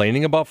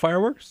complaining about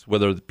fireworks,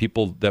 whether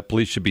that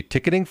police should be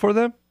ticketing for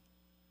them.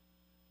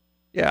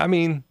 Yeah, I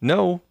mean,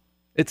 no.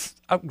 It's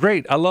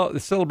great. I love the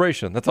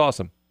celebration. That's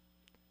awesome.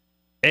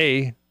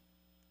 A,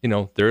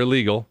 they're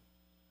illegal.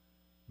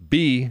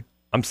 B,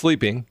 I'm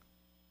sleeping.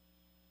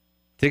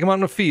 Take them out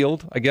in the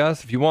field, I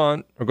guess, if you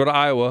want, or go to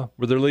Iowa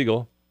where they're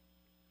legal.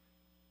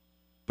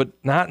 But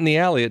not in the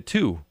alley at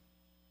 2.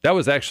 That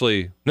was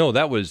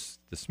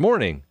this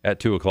morning at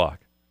 2:00.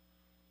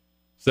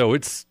 So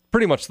it's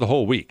pretty much the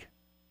whole week.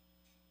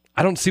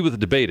 I don't see what the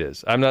debate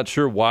is. I'm not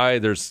sure why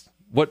there's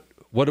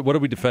What are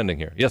we defending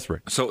here? Yes,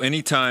 Rick. So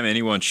anytime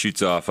anyone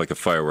shoots off like a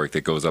firework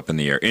that goes up in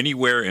the air,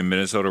 anywhere in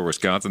Minnesota or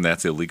Wisconsin,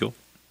 that's illegal?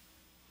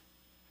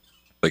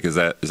 Like, is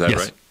that yes.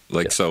 right?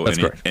 Like, yes, so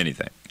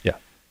anything? Yeah.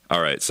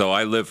 All right. So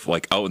I live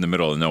like out in the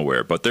middle of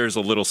nowhere, but there's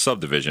a little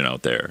subdivision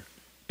out there,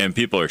 and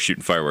people are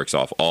shooting fireworks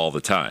off all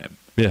the time.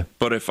 Yeah.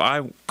 But if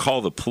I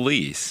call the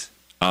police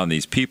on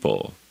these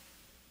people,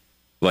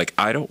 like,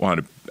 I don't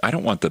want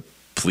the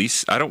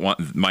police. I don't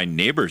want my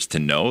neighbors to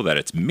know that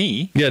it's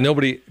me. Yeah,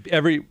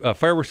 every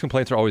fireworks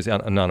complaints are always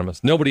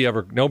anonymous. Nobody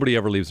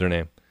ever leaves their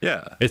name.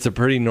 Yeah. It's a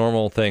pretty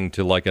normal thing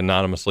to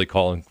anonymously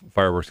call in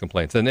fireworks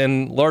complaints.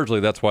 And largely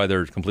that's why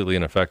they're completely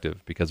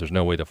ineffective, because there's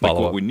no way to follow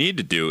up. What we need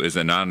to do is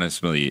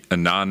anonymously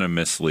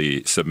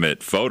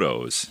submit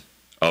photos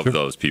of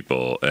those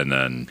people, and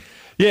then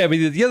yeah, I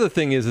mean, the other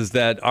thing is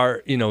that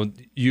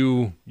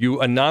you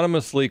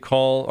anonymously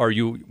call, or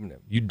you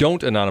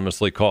don't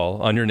anonymously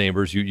call on your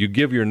neighbors. You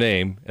give your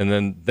name, and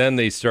then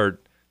they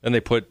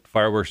put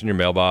fireworks in your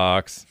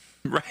mailbox.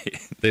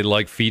 Right. They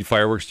feed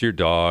fireworks to your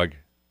dog.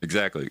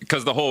 Exactly.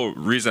 Because the whole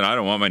reason I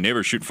don't want my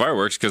neighbors shooting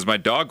fireworks because my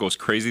dog goes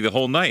crazy the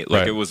whole night.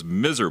 Like, It was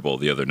miserable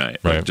the other night.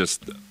 Right.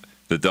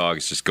 The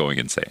dog's just going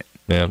insane.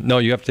 Yeah. No,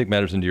 you have to take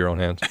matters into your own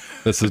hands.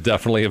 This is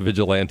definitely a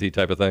vigilante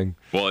type of thing.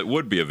 Well, it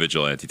would be a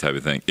vigilante type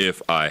of thing if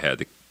I had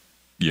to,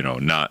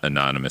 not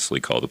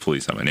anonymously call the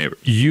police on my neighbor.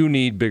 You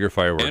need bigger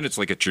fireworks. And it's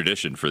like a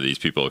tradition for these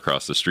people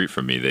across the street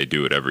from me. They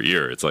do it every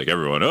year. It's like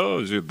everyone,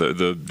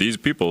 these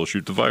people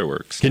shoot the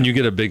fireworks. Can you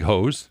get a big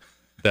hose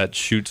that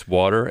shoots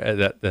water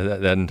at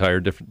that entire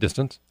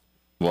distance?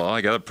 Well,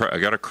 I got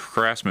a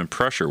Craftsman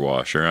pressure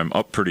washer. I'm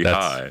up pretty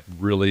high. That's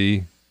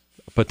really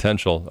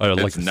potential.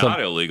 It's not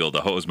illegal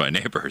to hose my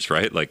neighbors,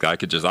 right? Like, I'm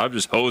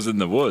just hosing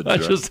the woods.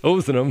 Just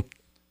hosing them.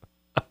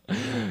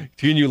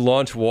 Can you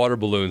launch water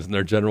balloons in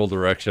their general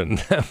direction?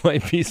 That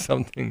might be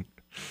something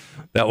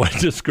that would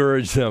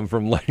discourage them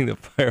from lighting the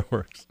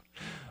fireworks.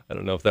 I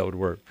don't know if that would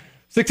work.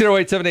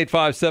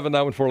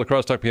 608-785-7914, La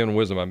Crosse Talk PM and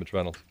Wisdom. I'm Mitch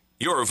Reynolds.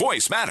 Your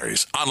voice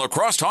matters on La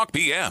Crosse Talk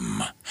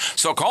PM.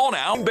 So call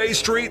now. Bay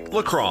Street,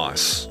 La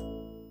Crosse.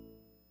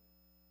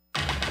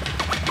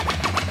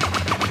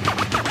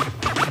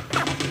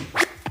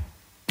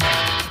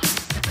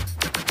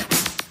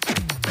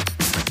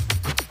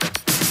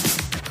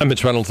 I'm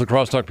Mitch Reynolds, La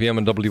Crosse Talk PM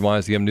and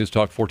WYZM News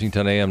Talk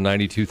 1410 AM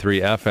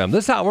 92.3 FM.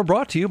 This hour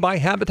brought to you by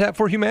Habitat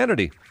for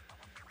Humanity.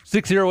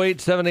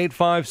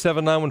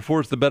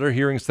 608-785-7914 is the Better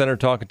Hearing Center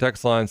talk and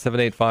text line,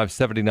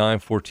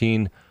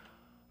 785-7914.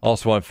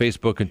 Also on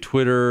Facebook and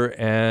Twitter,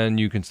 and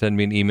you can send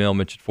me an email,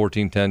 Mitch at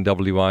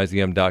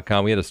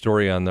 1410WYZM.com. We had a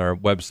story on our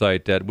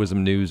website at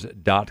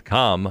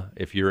wisdomnews.com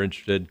if you're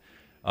interested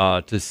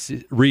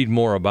to read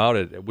more about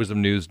it at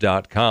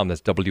wisdomnews.com.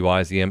 That's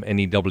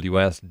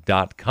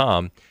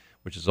WYZMNEWS.com,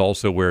 which is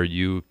also where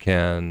you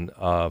can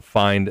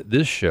find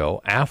this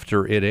show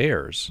after it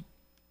airs.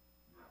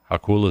 How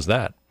cool is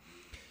that?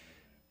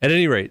 At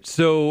any rate,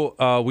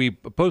 so we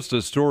posted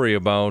a story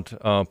about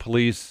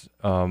police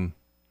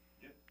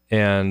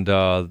and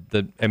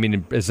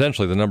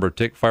essentially the number of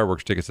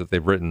fireworks tickets that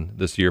they've written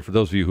this year. For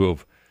those of you who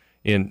have,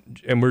 and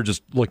we're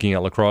just looking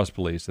at La Crosse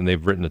Police, and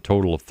they've written a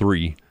total of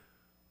 3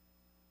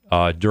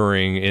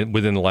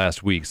 within the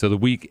last week. So the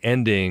week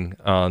ending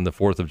on the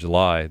 4th of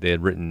July, they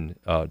had written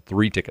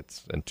 3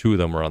 tickets, and 2 of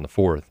them were on the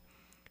 4th.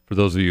 For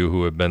those of you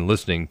who have been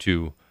listening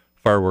to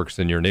fireworks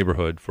in your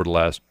neighborhood for the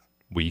last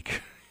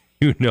week,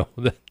 you know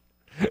that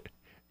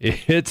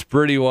it's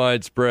pretty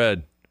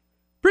widespread.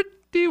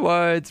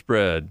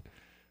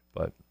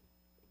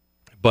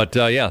 But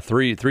yeah,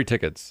 three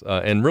tickets,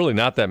 and really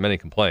not that many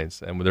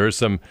complaints. And there is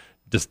some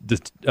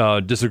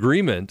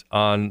disagreement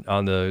on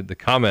the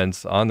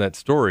comments on that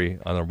story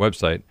on our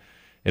website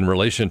in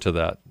relation to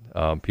that.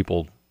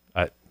 People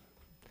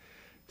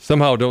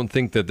somehow don't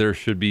think that there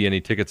should be any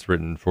tickets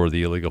written for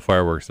the illegal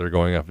fireworks that are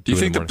going off at 2 in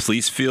the morning. Do you think the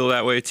police feel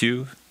that way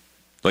too?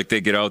 Like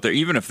they get out there,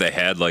 even if they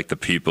had like the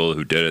people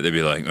who did it, they'd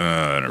be like,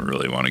 I don't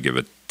really want to give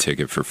a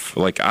ticket for,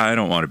 I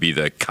don't want to be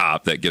the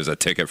cop that gives a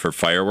ticket for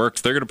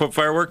fireworks. They're going to put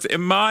fireworks in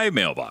my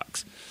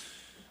mailbox.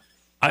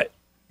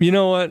 You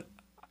know what?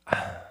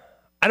 I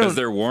don't. Is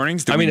there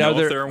warnings? Do we know if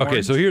there are warnings?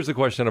 Okay, so here's the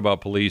question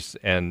about police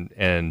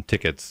and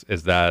tickets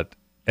is that,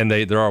 and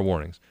there are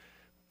warnings.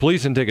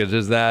 Police and tickets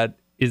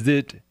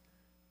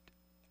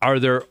are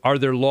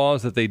there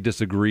laws that they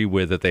disagree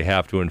with that they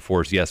have to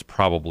enforce? Yes,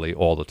 probably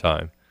all the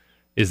time.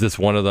 Is this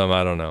one of them?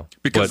 I don't know.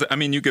 Because,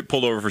 you get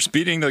pulled over for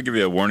speeding, they'll give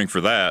you a warning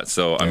for that.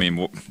 So,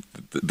 yeah.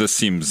 This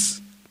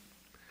seems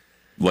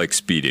like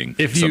speeding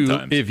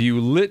sometimes. If you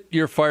lit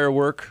your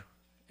firework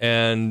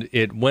and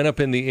it went up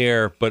in the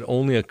air, but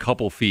only a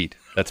couple feet,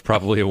 that's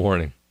probably a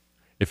warning.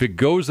 If it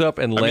goes up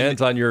and lands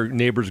on your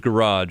neighbor's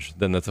garage,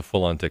 then that's a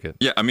full-on ticket.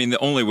 Yeah, the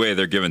only way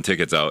they're giving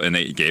tickets out, and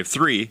they gave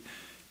 3,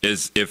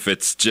 is if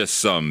it's just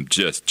some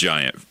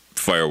giant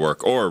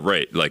firework, or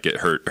like it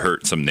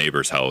hurt some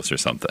neighbor's house or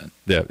something.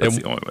 Yeah, that's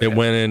the only way. It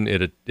went in.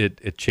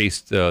 It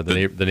chased the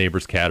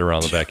neighbor's cat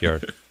around the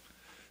backyard.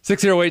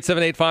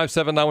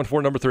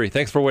 608-785-7914, number 3.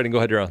 Thanks for waiting. Go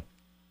ahead, you're on.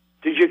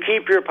 Did you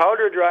keep your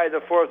powder dry the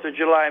 4th of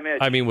July,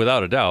 Mitch?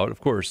 Without a doubt,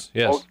 of course.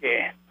 Yes.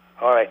 Okay.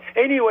 All right.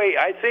 Anyway,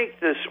 I think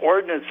this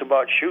ordinance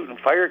about shooting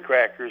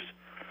firecrackers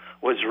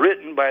was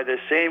written by the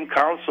same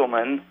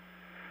councilman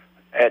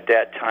at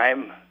that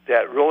time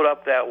that wrote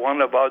up that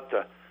one about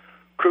the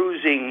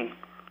cruising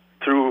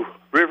through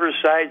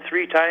Riverside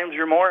 3 times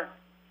or more?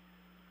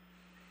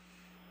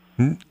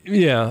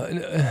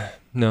 Yeah,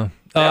 no.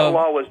 That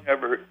law was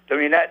never.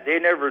 They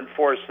never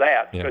enforced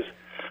that because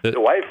the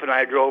wife and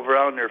I drove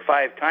around there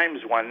 5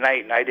 times one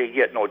night and I didn't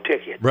get no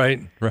ticket. Right.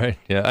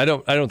 Yeah, I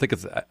don't think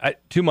it's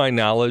to my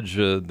knowledge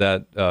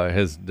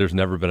there's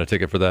never been a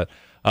ticket for that.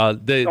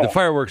 The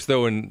fireworks,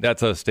 though, and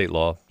that's a state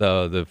law.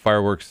 The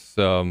fireworks,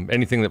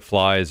 anything that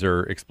flies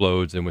or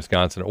explodes in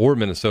Wisconsin or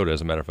Minnesota,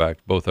 as a matter of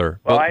fact, both are.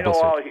 Well, I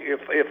know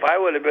if I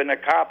would have been a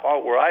cop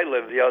out where I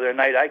lived the other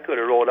night, I could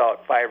have rolled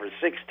out 5 or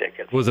 6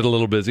 tickets. Was it a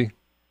little busy?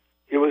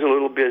 It was a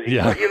little busy.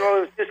 Yeah. But,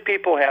 it's just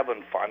people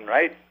having fun,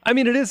 right?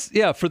 It is.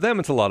 Yeah, for them,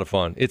 it's a lot of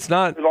fun. It's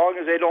not. As long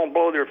as they don't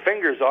blow their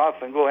fingers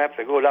off and have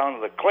to go down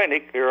to the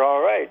clinic, they're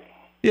all right.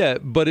 Yeah,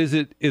 but is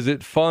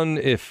it fun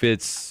if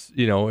it's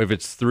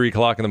 3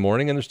 o'clock in the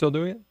morning and they're still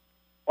doing it?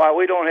 Well,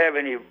 we don't have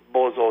any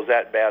bozos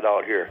that bad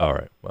out here. All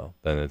right. Well,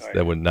 then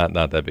that would not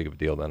that big of a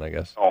deal then, I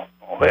guess. No.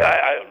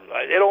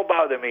 It don't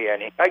bother me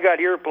any. I got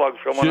earplugs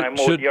from when I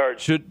mowed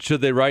yards.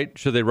 Should they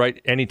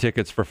write any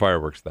tickets for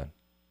fireworks then?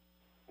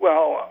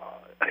 Well,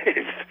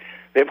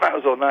 they might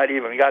as well not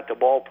even got the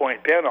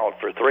ballpoint pen out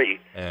for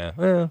 3. Yeah.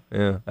 Well,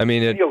 yeah.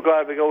 You'll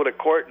have to go to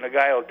court and the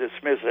guy will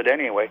dismiss it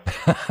anyway.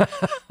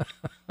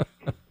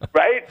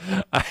 Right?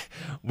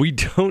 We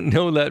don't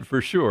know that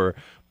for sure,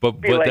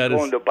 but like that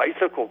going to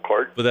bicycle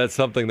court. But that's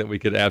something that we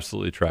could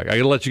absolutely track. I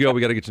got to let you go.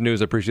 We got to get to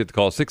news. I appreciate the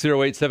call.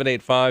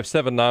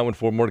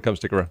 608-785-7914. More to come.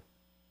 Stick around.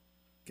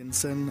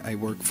 Dickinson. I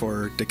work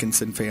for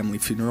Dickinson Family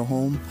Funeral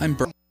Home. I'm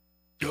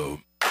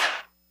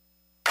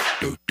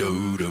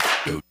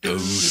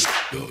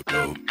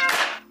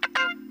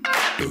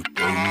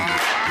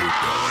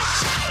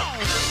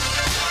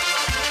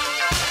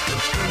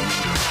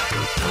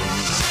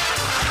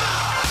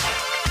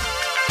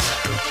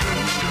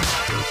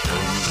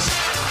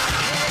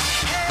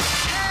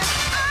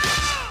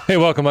Hey,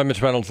 welcome. I'm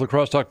Mitch Reynolds. La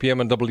Crosse Talk PM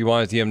on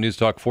WIZM News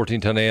Talk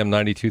 1410 AM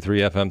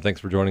 92.3 FM. Thanks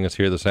for joining us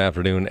here this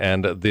afternoon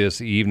and this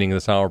evening.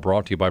 This hour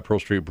brought to you by Pearl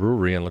Street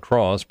Brewery in La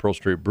Crosse. Pearl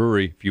Street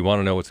Brewery, if you want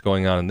to know what's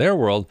going on in their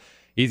world,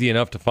 easy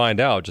enough to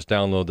find out. Just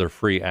download their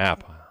free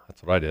app.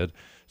 That's what I did.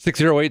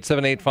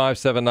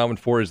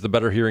 608-785-7914 is the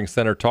Better Hearing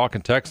Center talk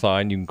and text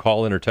line. You can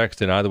call in or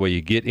text in. Either way,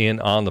 you get in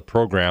on the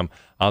program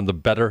on the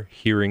Better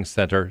Hearing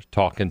Center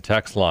talk and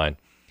text line.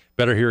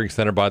 Better Hearing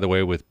Center, by the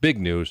way, with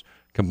big news,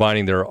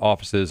 combining their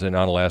offices in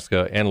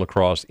Onalaska and La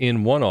Crosse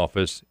in one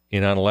office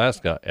in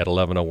Onalaska at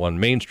 1101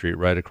 Main Street,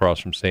 right across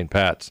from St.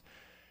 Pat's.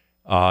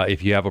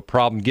 If you have a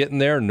problem getting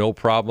there, no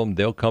problem.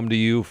 They'll come to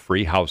you.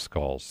 Free house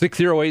calls.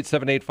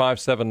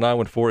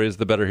 608-785-7914 is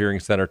the Better Hearing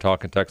Center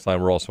talk and text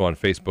line. We're also on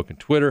Facebook and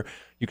Twitter.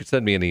 You can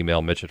send me an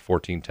email, Mitch at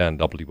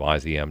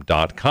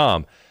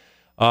 1410WIZM.com.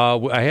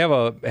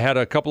 I had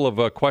a couple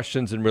of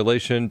questions in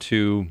relation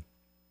to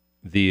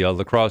the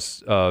La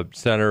Crosse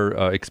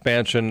Center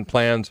expansion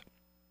plans.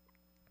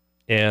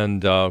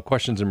 And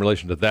questions in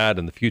relation to that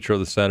and the future of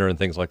the center and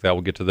things like that.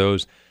 We'll get to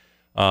those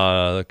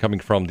coming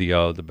from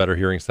the Better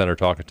Hearing Center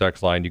talk and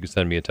text line. You can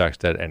send me a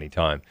text at any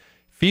time.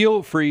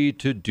 Feel free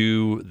to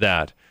do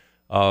that.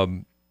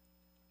 I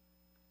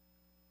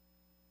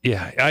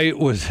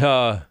was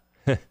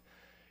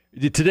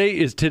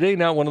today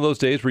not one of those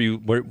days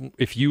where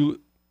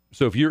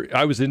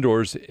I was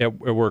indoors at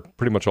work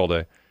pretty much all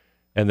day,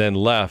 and then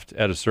left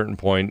at a certain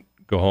point,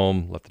 go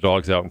home, let the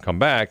dogs out, and come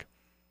back,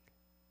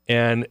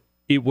 and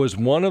it was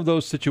one of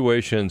those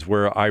situations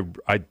where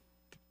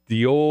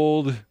the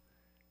old,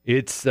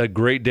 it's a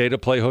great day to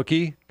play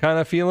hooky kind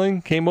of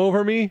feeling came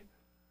over me.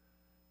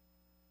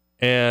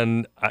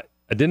 And I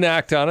didn't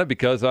act on it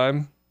because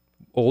I'm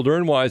older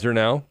and wiser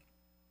now.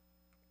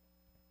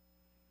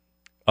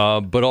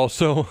 But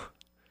also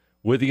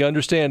with the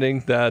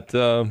understanding that,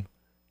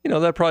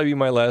 that'd probably be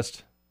my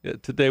last,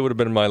 today would have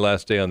been my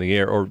last day on the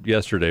air, or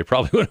yesterday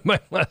probably would have been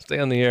my last day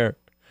on the air,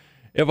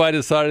 if I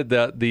decided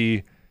that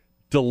the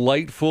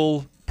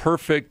delightful,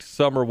 perfect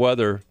summer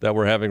weather that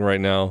we're having right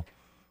now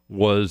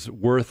was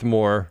worth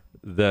more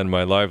than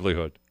my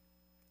livelihood.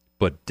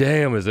 But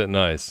damn, is it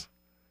nice.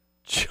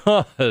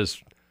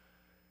 Just,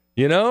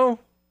 I'm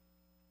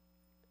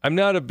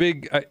not a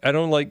big, I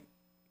don't like,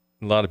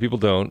 a lot of people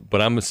don't,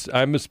 but I'm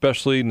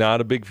especially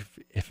not a big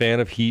fan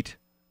of heat.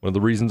 One of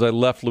the reasons I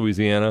left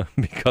Louisiana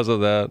because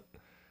of that,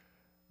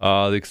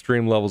 the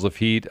extreme levels of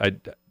heat,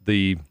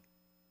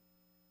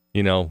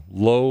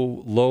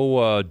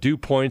 low dew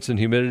points and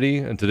humidity,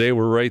 and today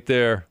we're right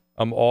there.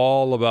 I'm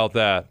all about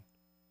that.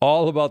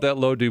 All about that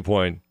low dew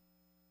point.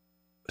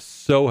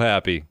 So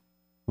happy.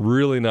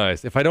 Really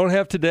nice. If I don't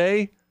have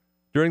today,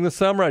 during the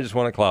summer, I just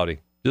want it cloudy.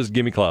 Just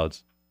give me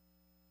clouds.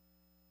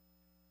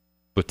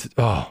 But,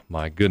 oh,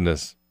 my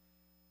goodness.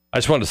 I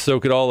just want to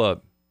soak it all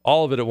up.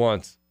 All of it at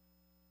once.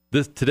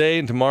 Today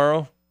and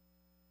tomorrow.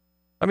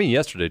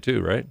 Yesterday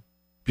too, right?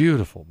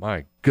 Beautiful.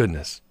 My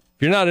goodness.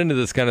 If you're not into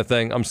this kind of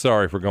thing, I'm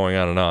sorry for going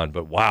on and on,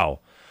 but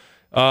wow.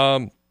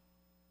 Down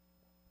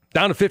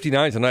to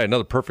 59 tonight,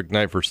 another perfect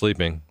night for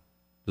sleeping.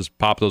 Just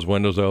pop those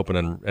windows open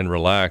and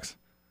relax.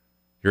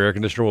 Your air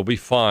conditioner will be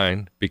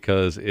fine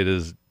because it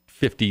is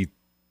 50,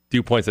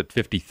 dew points at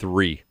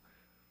 53.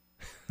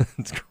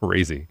 It's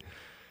crazy.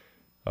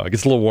 It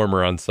gets a little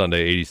warmer on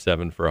Sunday,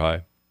 87 for a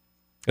high.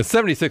 It's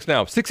 76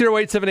 now.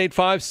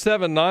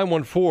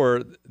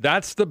 608-785-7914.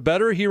 That's the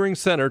Better Hearing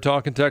Center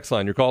talk and text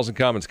line. Your calls and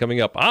comments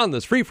coming up on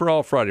this Free for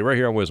All Friday right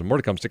here on Wisdom. More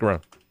to come. Stick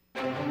around.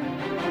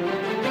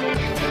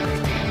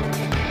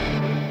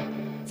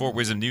 Fort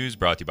Wisdom News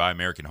brought to you by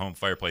American Home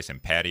Fireplace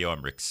and Patio.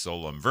 I'm Rick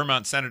Solom.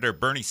 Vermont Senator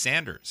Bernie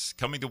Sanders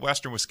coming to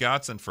western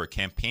Wisconsin for a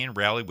campaign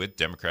rally with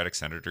Democratic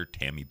Senator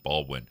Tammy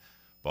Baldwin.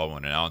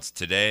 Baldwin announced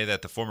today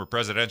that the former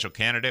presidential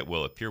candidate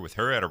will appear with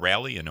her at a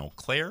rally in Eau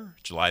Claire,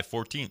 July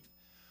 14th.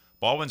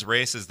 Baldwin's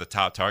race is the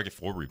top target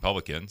for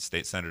Republicans.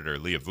 State Senator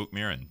Leah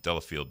Vukmir and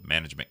Delafield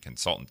management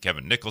consultant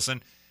Kevin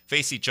Nicholson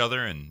face each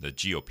other in the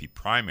GOP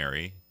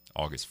primary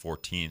August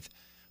 14th.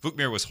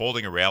 Vukmir was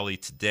holding a rally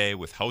today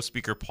with House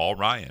Speaker Paul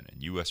Ryan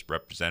and U.S.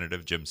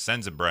 Representative Jim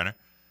Sensenbrenner,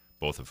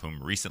 both of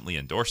whom recently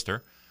endorsed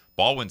her.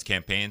 Baldwin's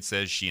campaign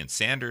says she and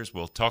Sanders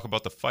will talk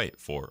about the fight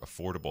for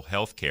affordable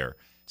health care.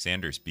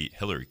 Sanders beat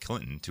Hillary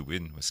Clinton to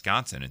win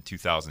Wisconsin in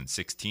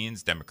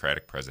 2016's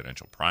Democratic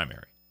presidential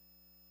primary.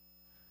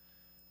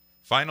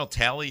 Final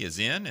tally is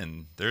in,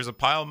 and there's a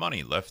pile of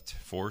money left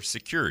for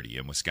security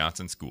in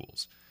Wisconsin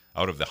schools.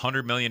 Out of the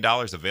 $100 million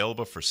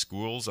available for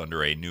schools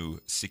under a new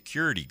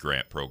security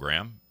grant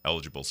program,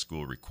 eligible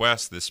school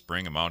requests this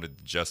spring amounted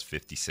to just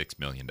 $56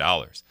 million.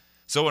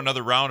 So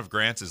another round of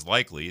grants is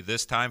likely,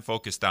 this time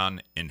focused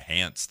on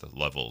enhanced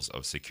levels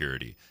of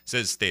security,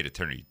 says State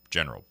Attorney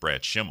General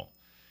Brad Schimmel.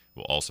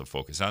 will also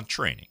focus on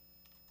training.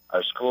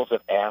 Our schools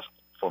have asked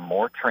for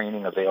more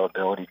training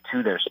availability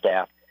to their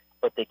staff,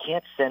 but they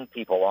can't send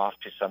people off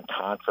to some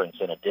conference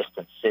in a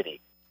distant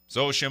city.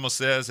 So Schimmel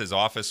says his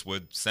office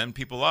would send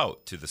people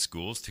out to the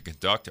schools to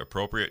conduct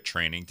appropriate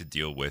training to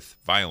deal with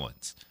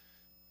violence.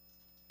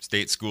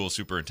 State School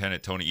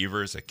Superintendent Tony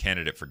Evers, a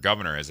candidate for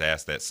governor, has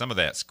asked that some of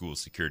that school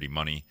security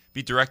money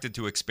be directed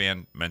to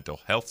expand mental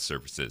health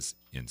services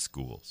in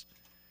schools.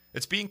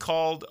 It's being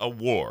called a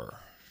war.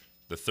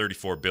 The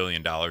 $34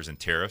 billion in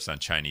tariffs on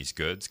Chinese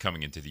goods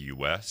coming into the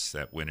U.S.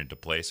 that went into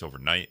place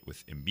overnight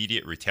with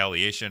immediate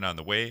retaliation on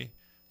the way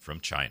from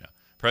China.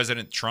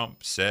 President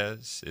Trump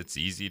says it's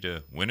easy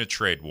to win a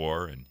trade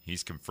war, and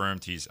he's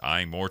confirmed he's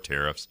eyeing more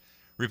tariffs.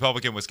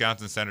 Republican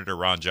Wisconsin Senator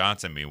Ron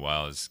Johnson,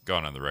 meanwhile, has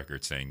gone on the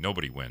record saying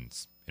nobody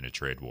wins in a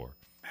trade war.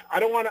 I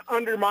don't want to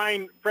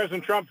undermine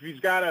President Trump if he's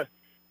got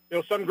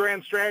some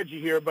grand strategy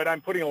here, but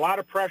I'm putting a lot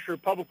of pressure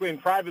publicly and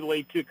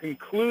privately to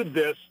conclude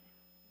this,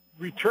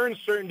 return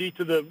certainty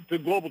to the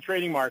global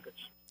trading markets.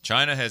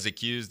 China has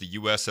accused the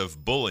U.S.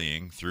 of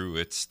bullying through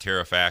its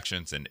tariff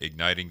actions and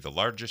igniting the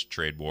largest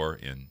trade war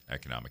in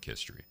economic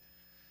history.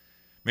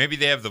 Maybe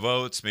they have the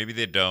votes, maybe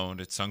they don't.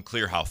 It's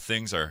unclear how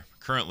things are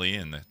currently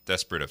in the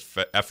desperate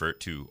effort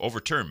to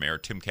overturn Mayor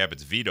Tim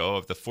Cabot's veto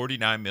of the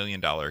 $49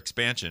 million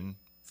expansion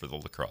for the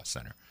lacrosse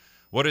center.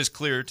 What is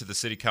clear to the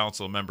city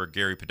council member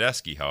Gary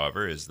Podesky,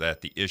 however, is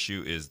that the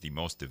issue is the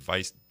most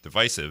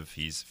divisive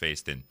he's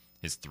faced in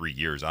his 3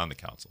 years on the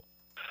council.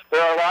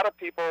 There are a lot of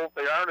people,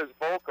 they aren't as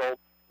vocal,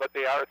 but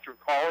they are through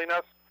calling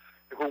us,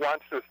 who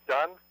wants this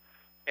done.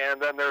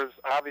 And then there's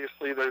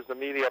the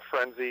media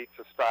frenzy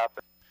to stop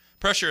it.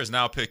 Pressure has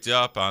now picked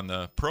up on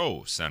the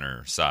pro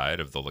center side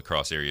of the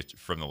lacrosse area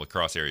from the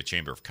Lacrosse Area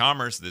Chamber of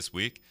Commerce this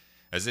week,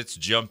 as it's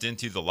jumped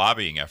into the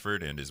lobbying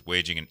effort and is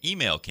waging an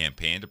email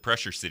campaign to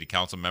pressure city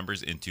council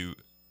members into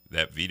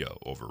that veto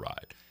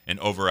override. An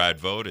override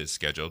vote is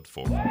scheduled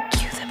for.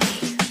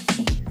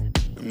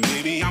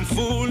 Maybe I'm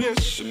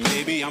foolish,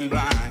 maybe I'm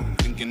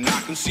blind, thinking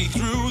I can see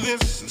through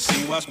this and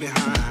see what's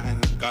behind.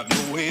 Got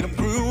no way to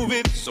prove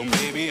it, so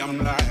maybe I'm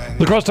lying.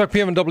 Lacrosse Talk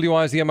PM and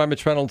WIZM. I'm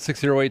Mitch Reynolds.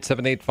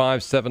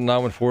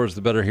 608-785-7914 is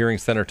the Better Hearing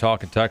Center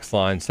talk and text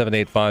line.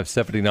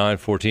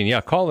 785-7914.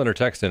 Yeah, call in or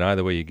text in.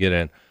 Either way you get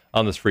in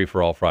on this Free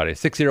for All Friday.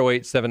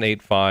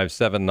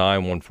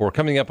 608-785-7914.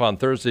 Coming up on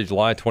Thursday,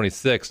 July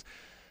 26th,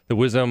 the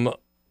Wisdom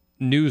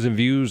News and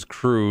Views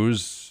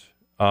cruise.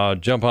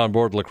 Jump on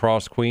board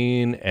Lacrosse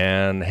Queen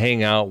and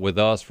hang out with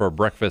us for a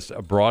breakfast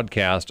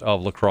broadcast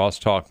of Lacrosse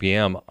Talk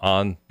PM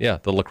on, the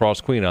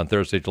Lacrosse Queen on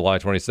Thursday, July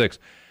 26th.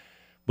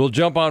 We'll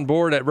jump on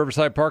board at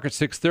Riverside Park at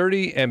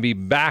 6:30 and be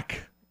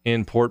back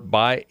in port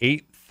by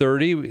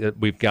 8:30.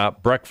 We've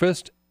got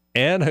breakfast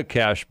and a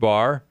cash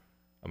bar.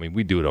 I mean,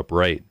 we do it up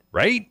right?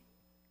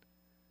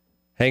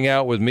 Hang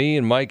out with me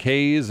and Mike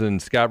Hayes and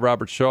Scott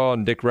Robert Shaw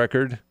and Dick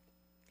Record.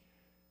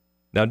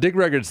 Now, Dick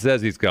Record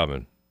says he's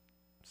coming,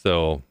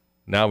 so...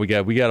 Now we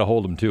got to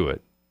hold him to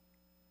it,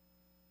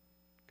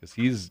 because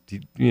he's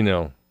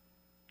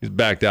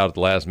backed out at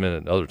the last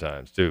minute other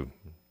times too.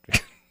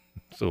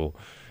 So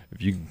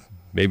if you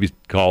maybe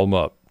call him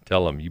up,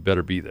 tell him you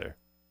better be there.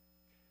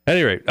 At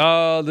any rate,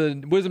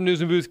 the Wisdom News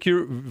and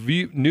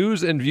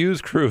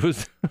Views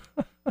cruise.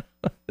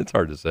 It's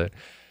hard to say.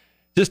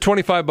 Just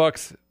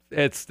 $25.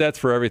 That's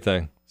for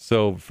everything.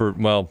 So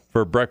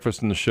for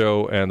breakfast and the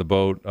show and the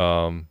boat.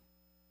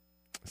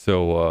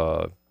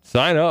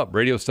 Sign up,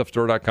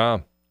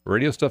 radiostuffstore.com.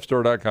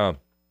 Radiostuffstore.com.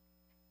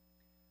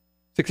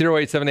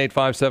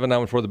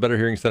 608-785-7914, the Better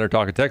Hearing Center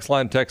talk and text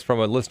line. Text from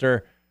a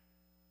listener.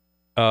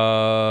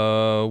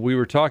 We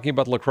were talking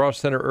about the Lacrosse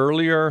Center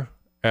earlier,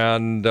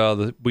 and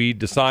we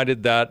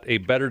decided that a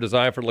better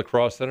design for the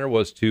Lacrosse Center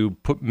was to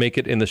make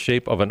it in the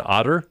shape of an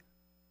otter.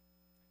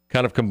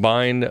 Kind of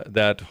combine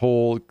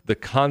the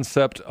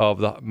concept of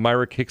the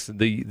Myrick Hicks,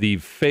 the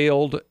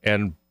failed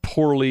and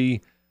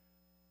poorly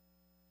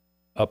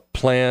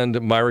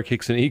planned Myrick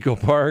Hickson Eco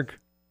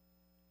Park.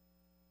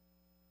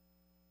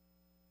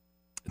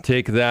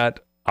 Take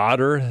that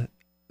otter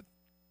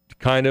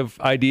kind of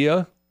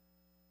idea,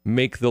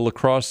 make the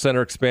Lacrosse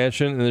Center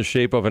expansion in the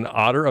shape of an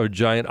otter, a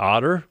giant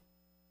otter.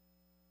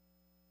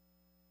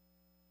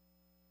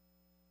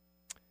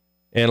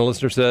 And a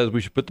listener says we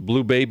should put the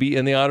blue baby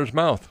in the otter's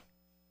mouth.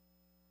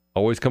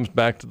 Always comes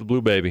back to the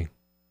blue baby. That's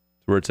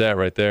where it's at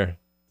right there.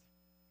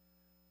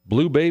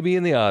 Blue baby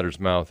in the otter's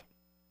mouth.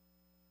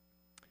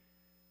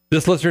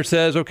 This listener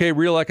says, okay,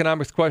 real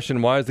economics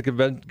question. Why is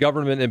the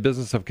government in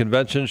business of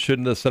conventions?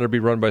 Shouldn't the center be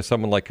run by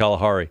someone like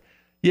Kalahari?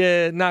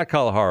 Yeah, not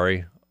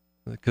Kalahari,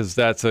 because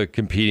that's a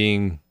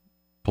competing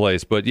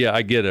place. But yeah,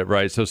 I get it,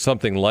 right? So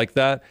something like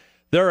that.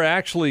 There are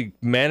actually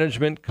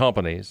management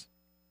companies.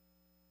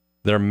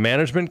 There are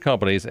management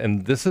companies,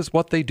 and this is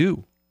what they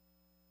do.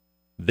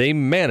 They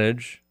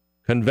manage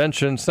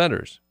convention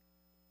centers.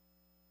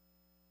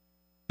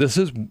 That's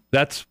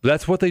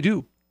what they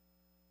do.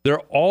 They're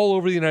all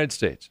over the United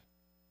States.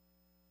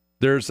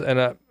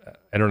 I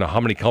don't know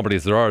how many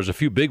companies there are. There's a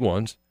few big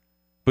ones,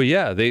 but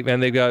yeah,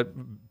 they've got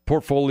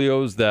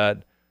portfolios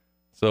that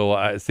So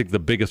I think the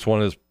biggest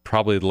one is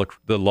probably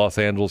the Los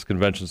Angeles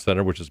Convention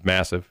Center, which is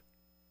massive.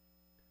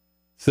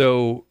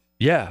 So,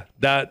 yeah,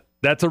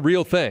 that's a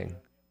real thing.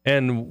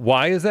 And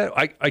why is that?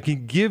 I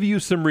can give you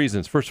some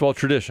reasons. First of all,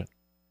 tradition.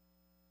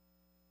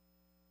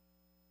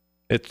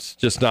 It's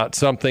just not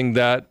something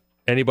that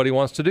anybody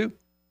wants to do.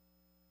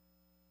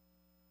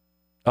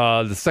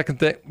 The second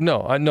thing,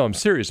 I'm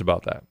serious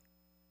about that.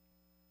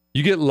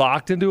 You get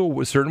locked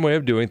into a certain way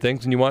of doing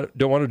things, and you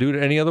don't want to do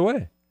it any other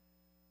way.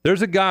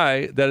 There's a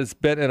guy that has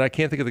been, and I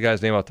can't think of the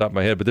guy's name off the top of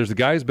my head, but there's a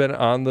guy who's been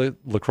on the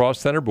Lacrosse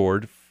Center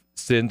board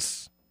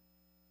since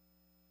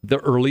the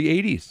early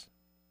 80s.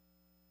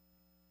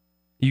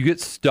 You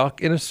get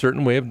stuck in a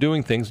certain way of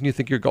doing things, and you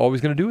think you're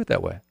always going to do it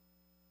that way.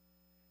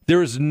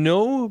 There is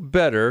no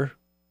better...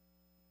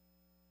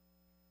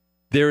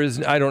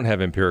 I don't have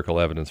empirical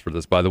evidence for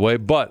this, by the way,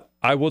 but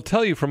I will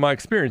tell you from my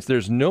experience,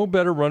 there's no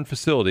better run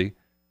facility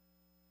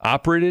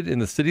operated in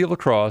the city of La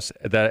Crosse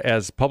that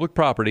as public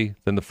property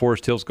than the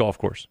Forest Hills Golf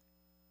Course.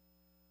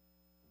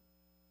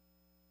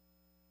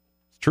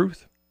 It's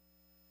truth.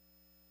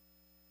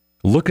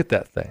 Look at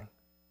that thing.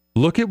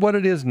 Look at what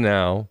it is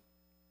now,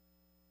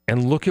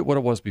 and look at what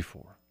it was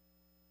before.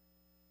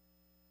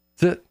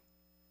 That's it.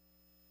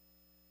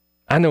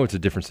 I know it's a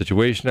different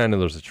situation. I know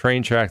there's a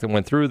train track that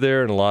went through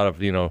there and a lot of,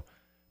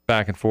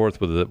 back and forth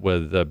with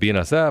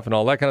BNSF and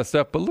all that kind of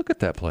stuff. But look at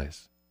that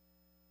place.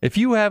 If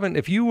you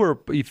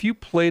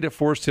played at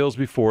Forest Hills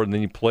before and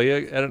then you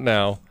play at it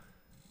now,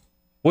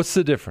 what's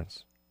the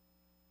difference?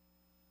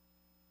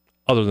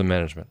 Other than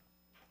management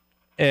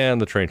and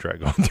the train track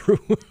going through,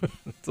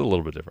 it's a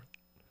little bit different.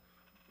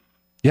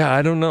 Yeah,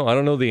 I don't know. I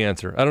don't know the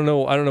answer. I don't know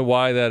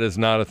why that is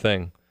not a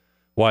thing.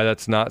 Why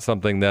that's not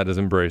something that is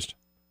embraced.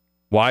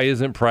 Why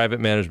isn't private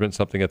management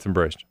something that's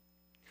embraced?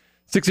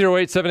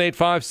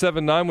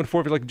 608-785-7914 if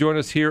you'd like to join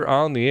us here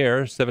on the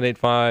air.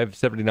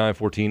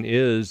 785-7914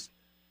 is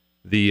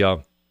the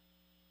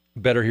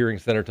Better Hearing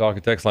Center talk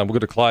and text line. We'll go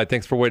to Clyde.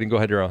 Thanks for waiting. Go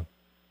ahead, you're on.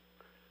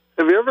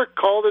 Have you ever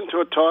called into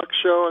a talk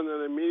show and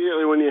then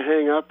immediately when you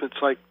hang up, it's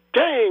like,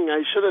 dang,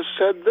 I should have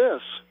said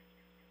this?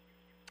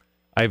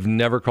 I've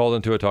never called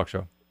into a talk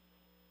show.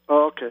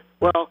 Oh, okay.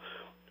 Well,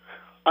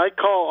 I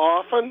call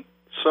often,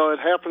 so it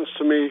happens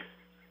to me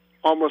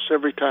almost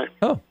every time.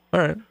 Oh, all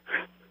right.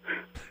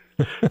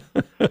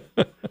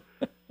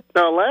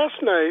 Now, last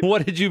night...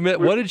 What did you miss?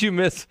 What did you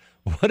miss?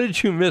 What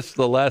did you miss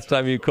the last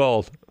time you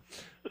called?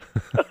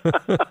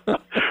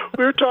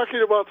 We were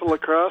talking about the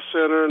Lacrosse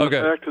Center and the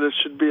fact that it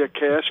should be a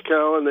cash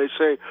cow, and they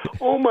say,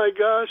 oh, my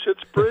gosh,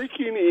 it's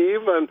breaking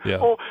even. Yeah.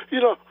 Oh,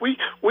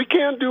 we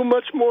can't do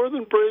much more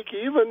than break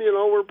even.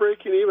 We're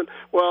breaking even.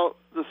 Well,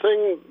 the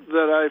thing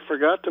that I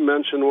forgot to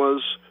mention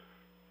was,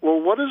 well,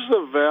 what is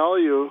the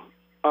value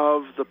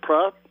of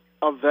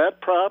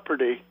that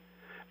property,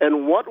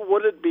 and what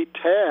would it be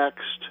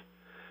taxed?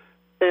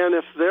 And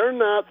if they're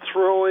not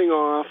throwing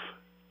off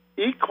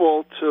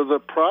equal to the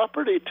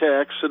property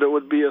tax that it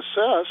would be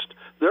assessed,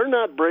 they're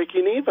not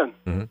breaking even.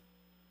 Mm-hmm.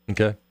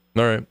 Okay.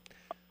 All right.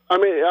 I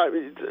mean,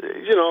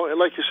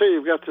 like you say,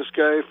 you've got this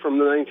guy from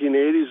the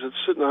 1980s that's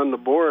sitting on the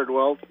board.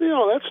 Well,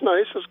 that's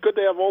nice. It's good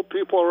to have old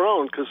people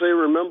around because they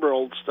remember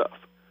old stuff.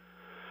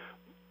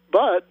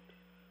 But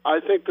I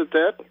think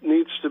that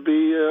needs to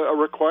be a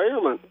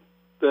requirement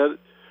that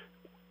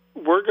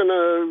we're going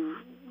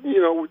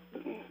to,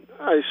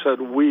 I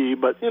said we,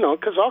 but,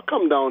 because I'll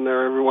come down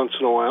there every once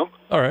in a while.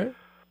 All right.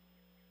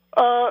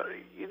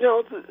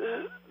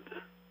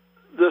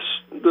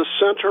 The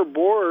center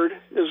board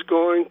is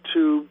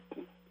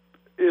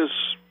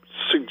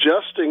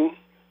suggesting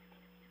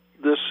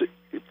this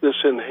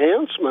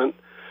enhancement.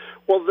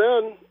 Well,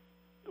 then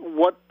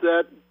what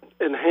that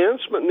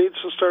enhancement needs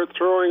to start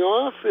throwing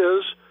off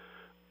is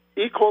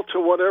equal to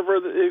whatever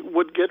it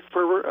would get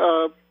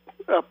for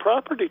a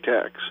property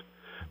tax,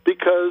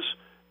 because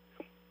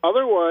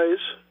otherwise,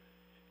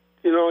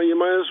 you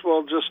might as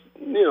well just,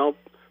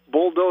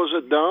 bulldoze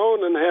it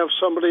down and have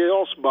somebody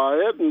else buy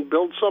it and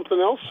build something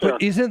else there.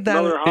 But isn't that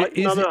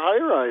another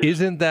high-rise?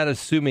 Isn't that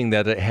assuming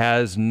that it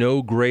has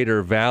no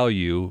greater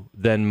value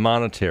than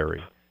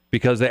monetary?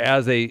 Because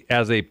as a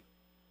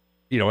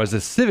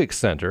civic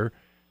center,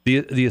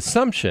 the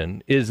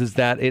assumption is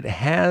that it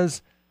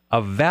has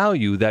a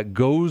value that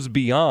goes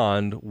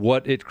beyond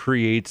what it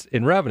creates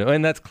in revenue.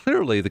 And that's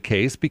clearly the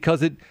case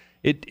because it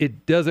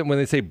doesn't, when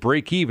they say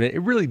break even,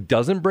 it really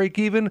doesn't break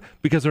even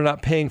because they're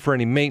not paying for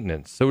any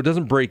maintenance. So it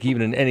doesn't break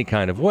even in any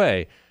kind of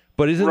way.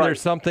 But isn't there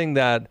something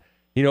that,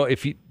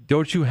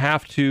 don't you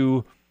have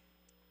to,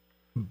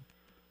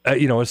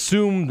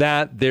 assume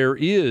that there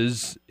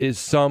is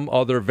some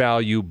other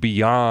value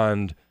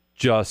beyond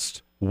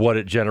just what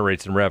it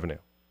generates in revenue?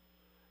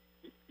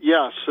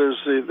 Yes,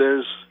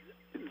 there's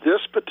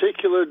this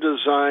particular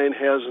design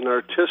has an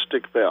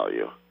artistic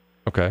value.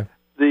 Okay.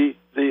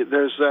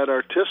 There's that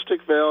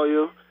artistic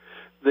value,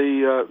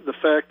 the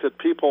fact that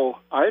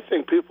I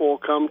think people will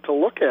come to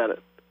look at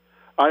it.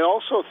 I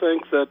also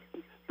think that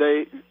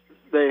they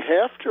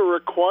have to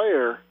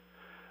require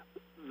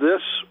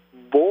this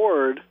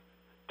board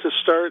to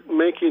start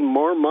making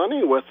more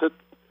money with it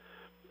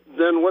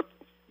than what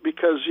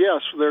because,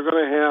 yes, they're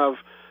going to have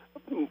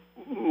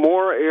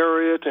more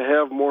area to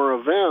have more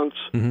events,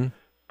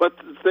 but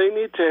they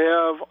need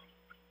to have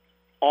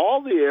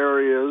all the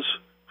areas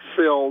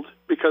filled,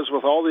 because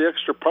with all the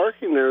extra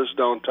parking there is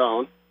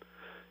downtown.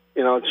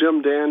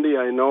 Jim Dandy,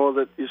 I know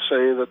that you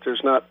say that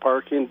there's not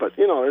parking, but,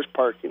 there's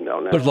parking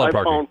down there. There's a lot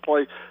of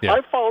parking.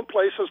 I found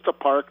places to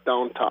park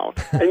downtown.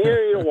 And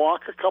you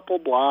walk a couple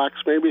blocks,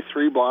 maybe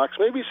 3 blocks,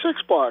 maybe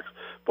 6 blocks.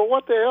 But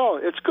what the hell?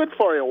 It's good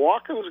for you.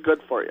 Walking's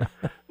good for you.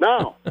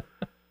 Now,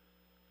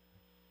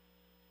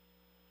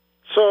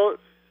 so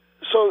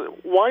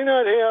why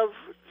not have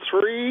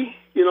 3?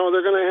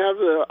 They're going to have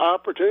the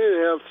opportunity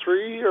to have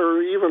 3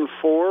 or even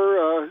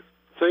 4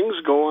 things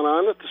going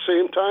on at the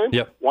same time.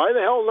 Yep. Why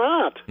the hell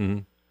not?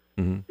 And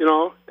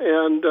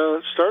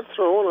start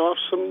throwing off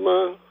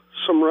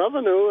some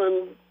revenue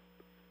and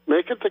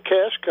make it the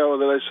cash cow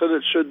that I said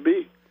it should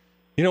be.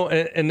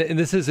 And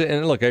this is,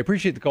 and look, I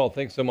appreciate the call.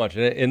 Thanks so much.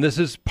 And this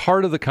is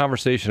part of the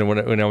conversation.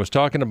 When I was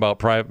talking about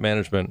private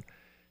management,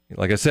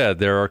 like I said,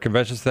 there are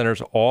convention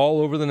centers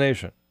all over the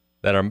nation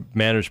that are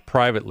managed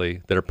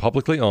privately, that are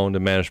publicly owned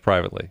and managed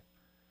privately.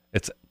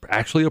 It's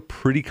actually a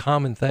pretty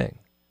common thing.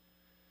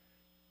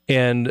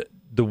 And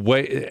the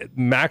way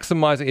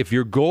maximizing, if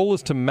your goal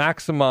is to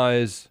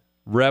maximize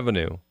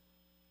revenue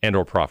and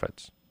or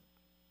profits,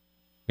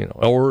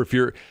 or if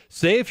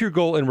your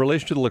goal in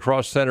relation to the La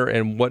Crosse Center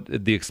and what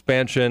the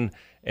expansion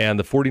and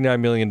the $49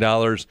 million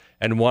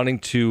and wanting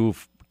to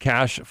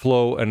cash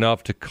flow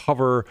enough to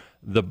cover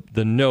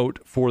the note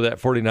for that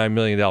 $49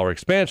 million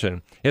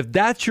expansion, if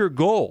that's your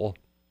goal,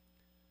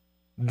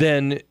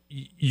 then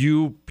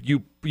you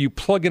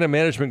plug in a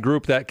management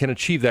group that can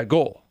achieve that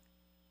goal.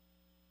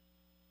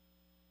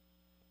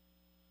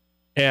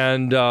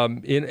 And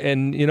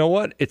you know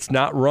what? It's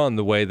not run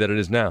the way that it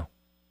is now.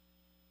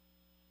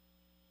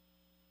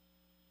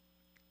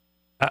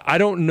 I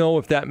don't know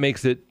if that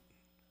makes it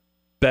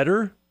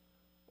better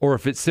or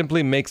if it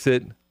simply makes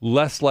it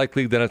less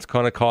likely that it's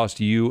going to cost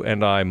you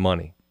and I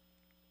money.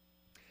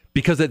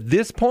 Because at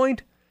this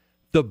point,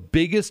 the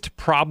biggest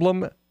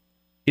problem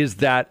is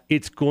that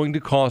it's going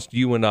to cost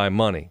you and I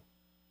money.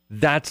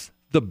 That's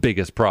the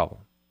biggest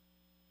problem.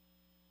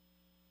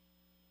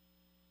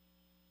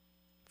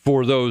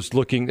 For those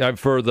looking,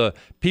 for the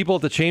people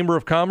at the Chamber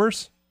of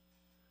Commerce,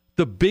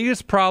 the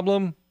biggest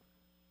problem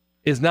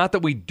is not that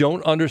we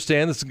don't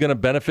understand this is going to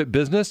benefit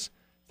business.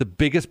 The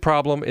biggest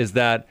problem is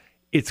that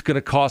it's going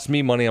to cost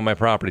me money on my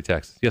property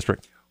taxes. Yes, Rick.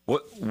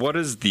 What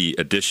is the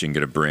addition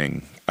going to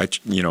bring?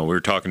 We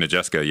were talking to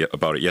Jessica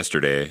about it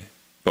yesterday,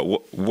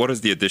 but what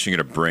is the addition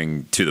going to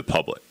bring to the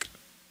public?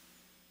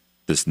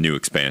 This new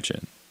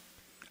expansion.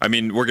 I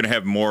mean, we're going to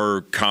have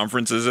more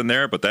conferences in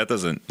there, but that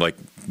doesn't,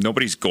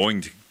 nobody's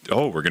going to,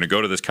 we're going to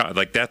go to this,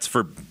 that's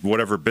for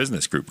whatever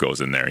business group goes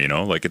in there,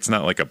 it's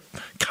not like a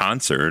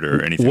concert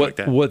or anything like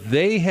that.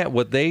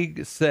 What they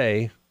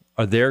say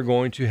are they're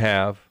going to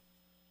have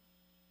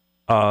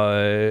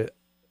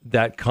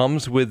that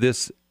comes with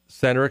this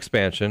center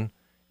expansion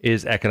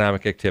is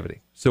economic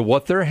activity. So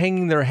what they're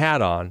hanging their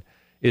hat on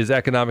is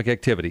economic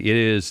activity. It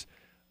is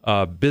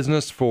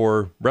business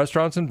for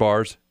restaurants and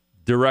bars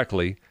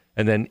directly,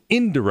 and then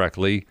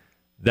indirectly,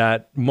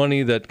 that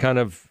money that kind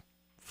of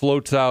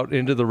floats out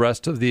into the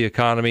rest of the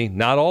economy.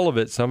 Not all of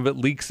it. Some of it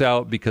leaks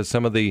out because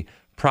some of the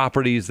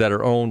properties that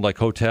are owned, like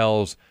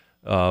hotels,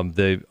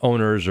 the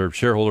owners or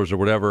shareholders or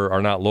whatever,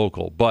 are not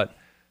local. But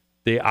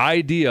the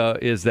idea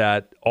is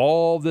that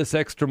all this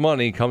extra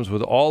money comes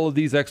with all of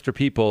these extra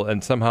people,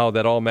 and somehow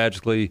that all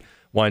magically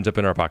winds up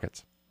in our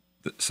pockets.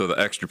 So the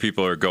extra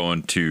people are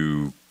going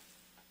to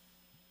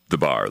the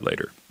bar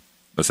later,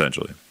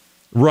 essentially.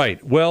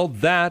 Right. Well,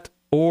 that,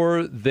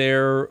 or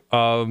they're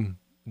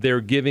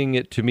giving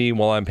it to me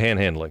while I'm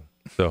panhandling.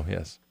 So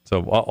yes.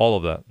 So all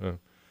of that. Yeah.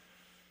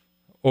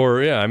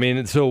 Or yeah, I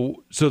mean,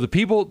 so the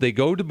people, they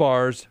go to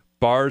bars.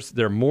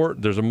 There's more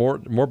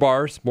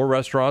bars, more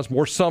restaurants,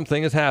 more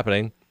something is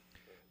happening.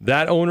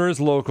 That owner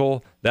is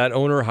local. That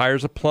owner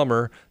hires a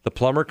plumber. The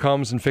plumber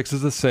comes and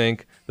fixes the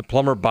sink. The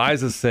plumber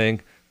buys a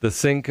sink. The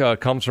sink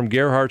comes from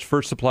Gerhardt's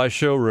First Supply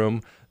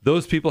showroom.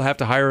 Those people have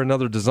to hire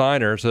another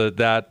designer so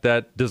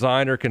that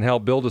designer can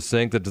help build a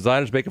sink. The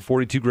designer's making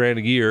 $42,000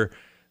 a year.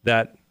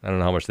 That, I don't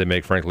know how much they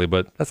make, frankly,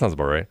 but that sounds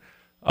about right.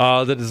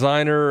 The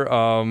designer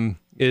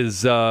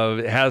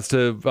has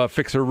to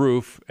fix a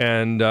roof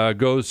and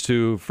goes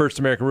to First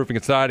American Roofing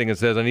and Siding and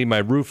says, I need my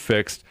roof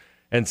fixed.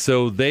 And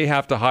so they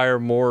have to hire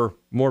more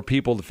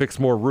people to fix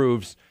more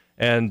roofs,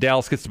 and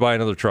Dallas gets to buy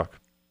another truck.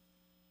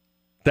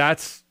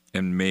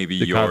 And maybe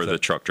you're the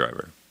truck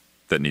driver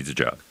that needs a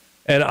job.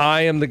 And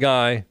I am the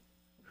guy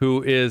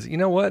who is, you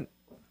know what?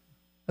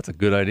 That's a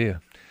good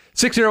idea.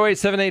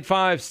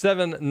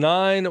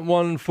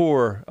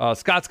 608-785-7914.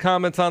 Scott's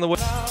comments on the way.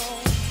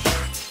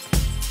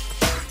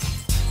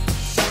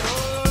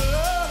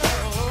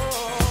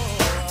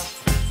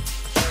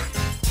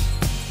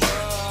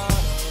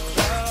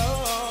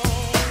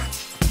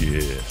 Yeah.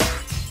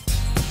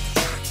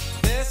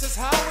 This is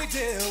how we do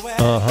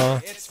it. Uh-huh.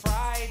 It's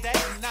Friday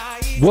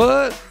night.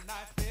 What?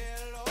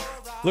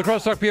 La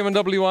Crosse Talk PM and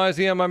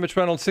WIZM. I'm Mitch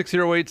Reynolds,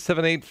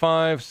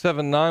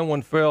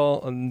 608-785-7914.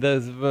 Phil, and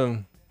there's this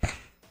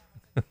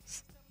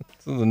is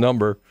the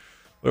number,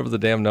 whatever the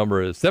damn number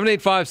is.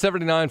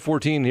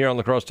 785-7914 here on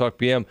La Crosse Talk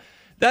PM.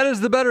 That is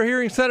the Better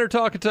Hearing Center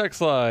talk and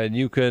text line.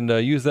 You can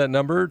use that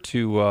number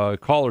to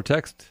call or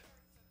text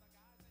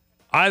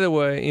either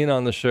way in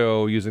on the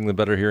show using the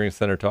Better Hearing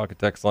Center talk and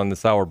text line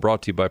this hour,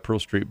 brought to you by Pearl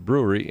Street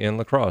Brewery in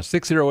La Crosse.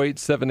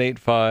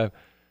 608-785-7914.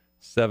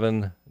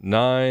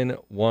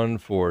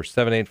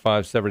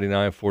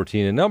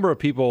 785-7914. A number of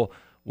people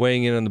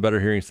weighing in on the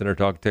Better Hearing Center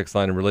talk and text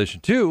line in relation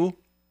to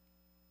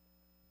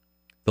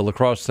the La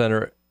Crosse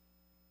Center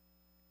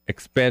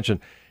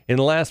expansion. In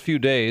the last few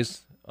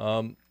days,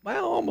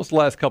 almost the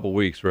last couple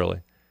weeks,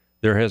 really,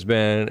 there has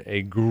been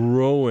a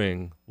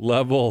growing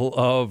level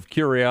of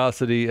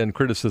curiosity and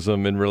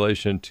criticism in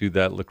relation to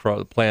that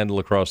planned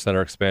La Crosse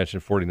Center expansion,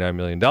 $49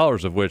 million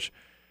of which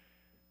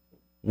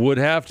would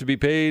have to be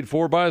paid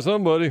for by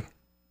somebody.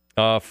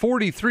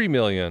 $43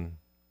 million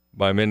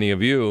by many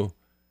of you,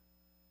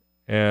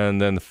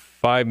 and then the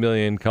 $5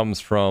 million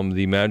comes from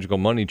the magical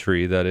money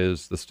tree that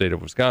is the state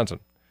of Wisconsin.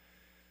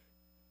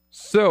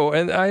 So,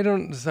 and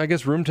I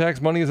guess room tax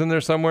money is in there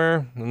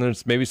somewhere, and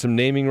there's maybe some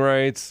naming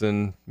rights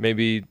and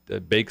maybe a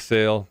bake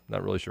sale.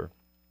 Not really sure.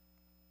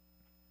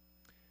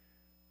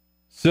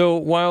 So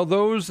while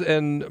those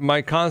and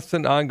my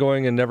constant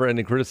ongoing and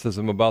never-ending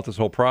criticism about this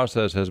whole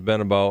process has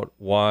been about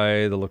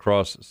why the La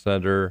Crosse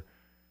Center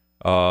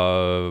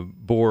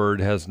board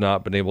has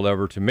not been able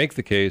ever to make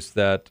the case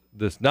that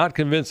this, not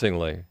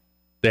convincingly,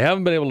 they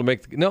haven't been able to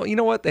make no, you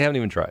know what? They haven't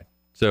even tried.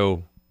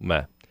 So,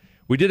 meh.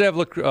 We did have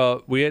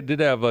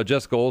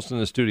Jessica Olson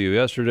in the studio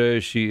yesterday.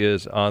 She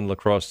is on La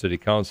Crosse City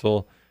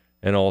Council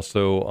and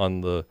also on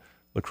the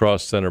La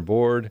Crosse Center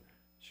board.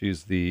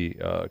 She's the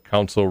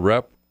council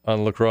rep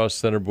on La Crosse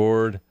Center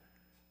board.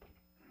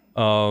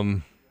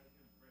 We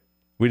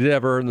did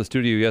have her in the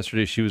studio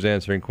yesterday. She was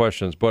answering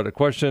questions. But a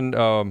question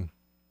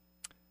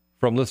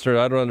from listener,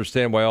 I don't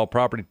understand why all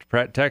property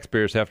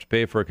taxpayers have to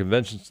pay for a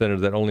convention center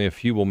that only a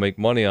few will make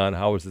money on.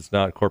 How is this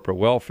not corporate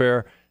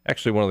welfare?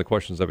 Actually, one of the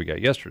questions that we got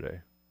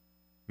yesterday.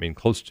 I mean,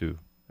 close to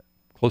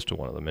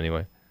one of them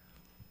anyway.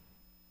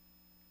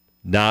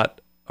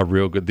 Not a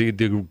real good.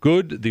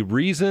 The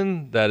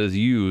reason that is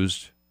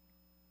used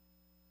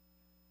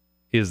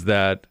is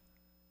that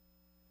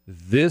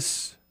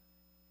this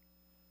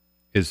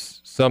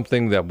is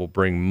something that will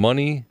bring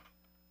money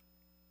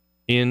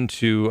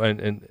into,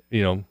 and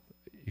you know,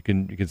 you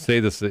can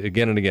say this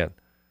again and again.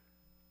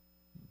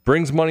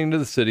 Brings money into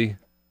the city,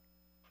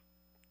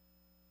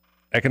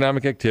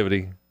 economic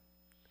activity.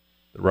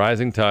 The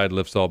rising tide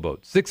lifts all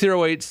boats.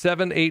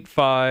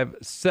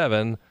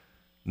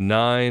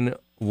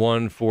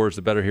 608-785-7914 is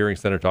the Better Hearing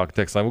Center talk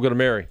text line. We'll go to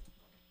Mary.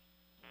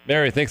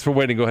 Mary, thanks for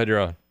waiting. Go ahead, you're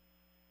on.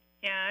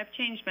 Yeah, I've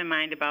changed my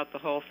mind about the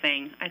whole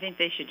thing. I think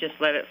they should just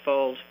let it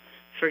fold.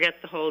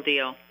 Forget the whole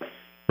deal.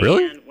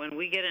 Really? And when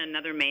we get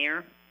another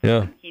mayor,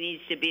 yeah, he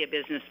needs to be a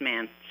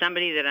businessman,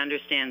 somebody that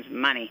understands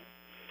money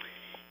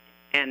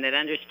and that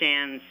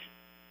understands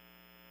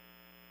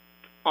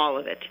all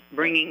of it,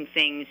 bringing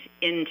things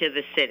into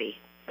the city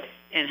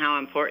and how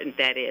important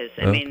that is.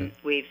 I mean,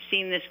 we've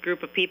seen this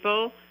group of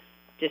people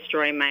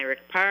destroy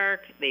Myrick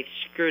Park. They've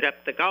screwed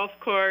up the golf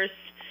course,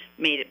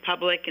 made it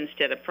public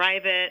instead of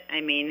private. I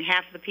mean,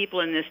 half the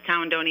people in this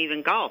town don't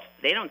even golf.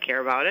 They don't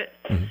care about it.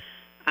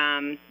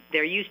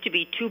 There used to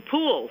be 2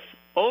 pools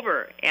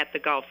over at the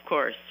golf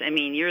course. I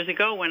mean, years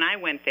ago when I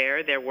went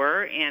there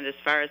were, and as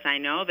far as I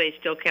know, they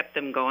still kept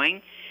them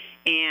going.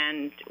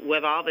 And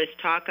with all this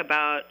talk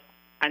about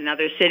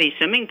another city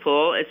swimming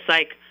pool, it's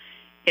like,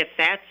 if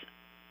that's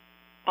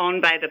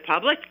owned by the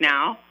public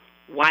now,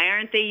 why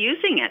aren't they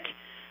using it?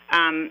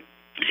 I'm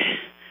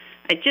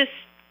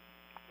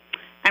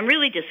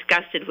really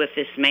disgusted with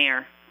this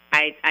mayor.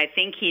 I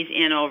think he's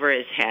in over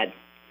his head.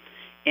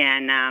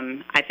 And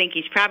I think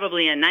he's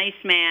probably a nice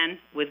man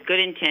with good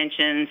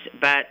intentions,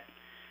 but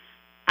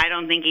I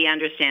don't think he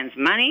understands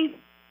money,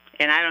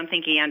 and I don't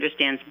think he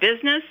understands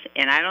business,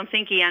 and I don't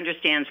think he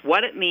understands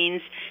what it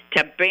means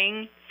to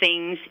bring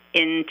things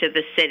into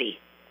the city.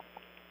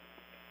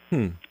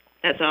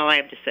 That's all I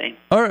have to say.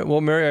 All right.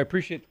 Well, Mary, I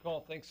appreciate the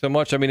call. Thanks so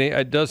much. I mean,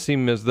 it does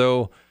seem as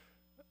though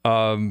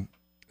the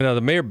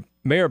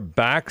mayor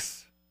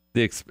backs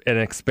an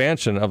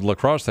expansion of La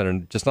Crosse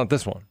Center, just not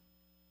this one.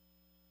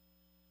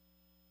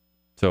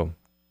 So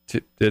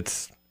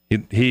it's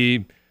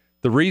the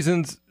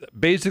reasons,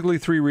 basically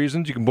 3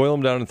 reasons. You can boil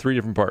them down in 3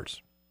 different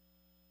parts.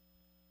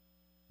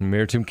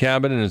 Mayor Tim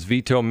Cabot in his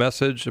veto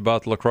message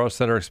about the La Crosse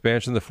Center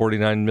expansion, the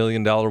 $49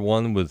 million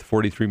one with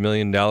 $43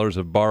 million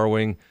of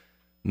borrowing,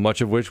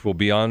 much of which will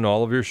be on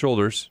all of your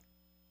shoulders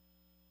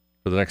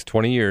for the next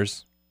 20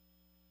 years.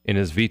 In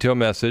his veto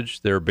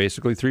message, there are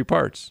basically 3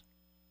 parts.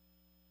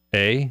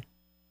 A,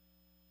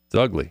 it's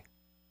ugly.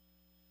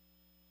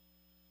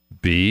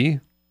 B,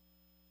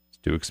 it's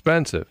too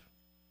expensive.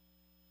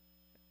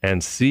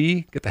 And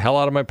C, get the hell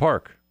out of my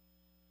park.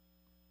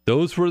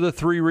 Those were the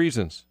 3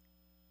 reasons.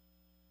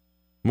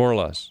 More or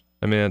less.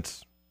 I mean,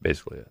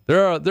 basically it.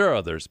 There are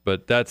others,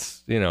 but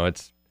that's,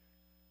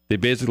 they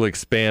basically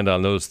expand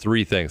on those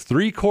three things.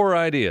 3 core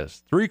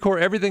ideas.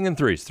 Everything in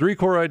threes. 3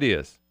 core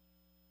ideas.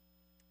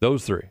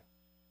 Those 3.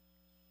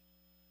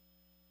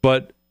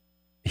 But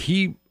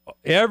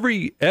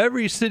every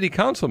city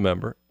council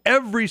member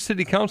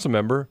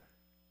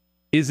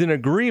is in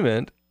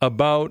agreement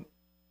about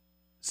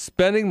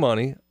spending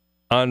money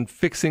on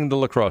fixing the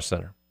lacrosse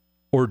center.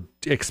 Or,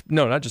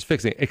 not just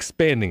fixing it,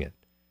 expanding it.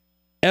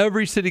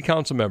 Every city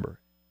council member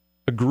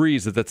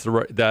agrees that that's the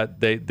right, that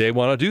they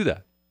want to do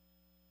that.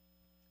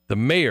 The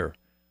mayor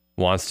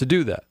wants to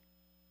do that.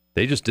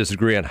 They just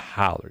disagree on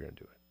how they're going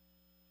to do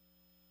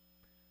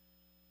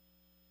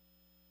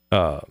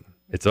it.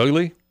 It's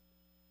ugly.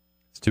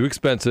 It's too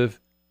expensive.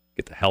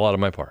 Get the hell out of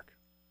my park.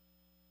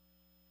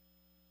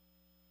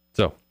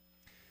 So,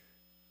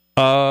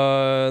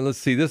 let's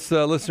see. This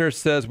listener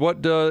says,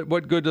 what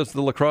good does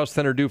the lacrosse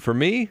center do for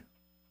me?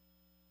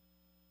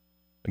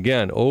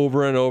 Again,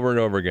 over and over and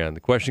over again. The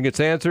question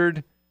gets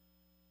answered,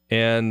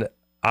 and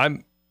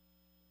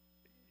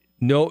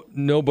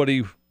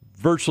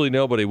virtually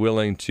nobody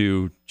willing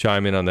to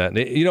chime in on that.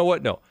 And you know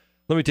what? No,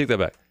 let me take that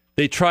back.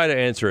 They try to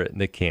answer it, and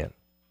they can't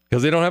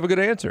because they don't have a good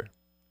answer.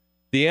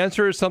 The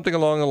answer is something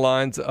along the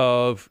lines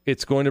of,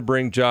 it's going to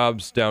bring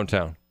jobs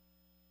downtown.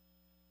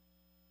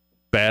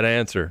 Bad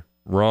answer.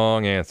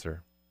 Wrong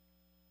answer.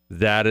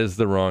 That is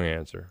the wrong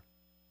answer.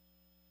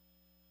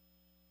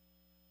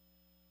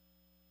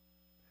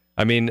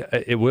 I mean,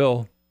 it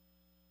will,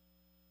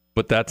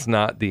 but that's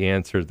not the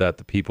answer that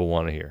the people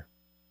want to hear.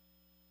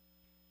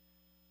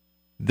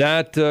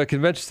 That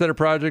convention center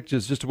project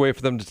is just a way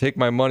for them to take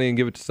my money and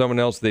give it to someone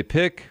else they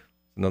pick.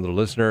 Another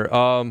listener.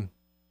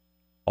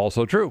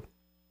 Also true.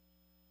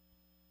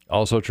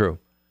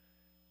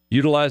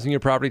 Utilizing your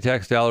property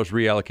tax dollars,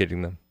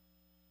 reallocating them,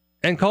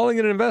 and calling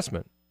it an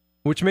investment,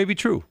 which may be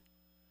true.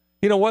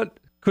 You know what?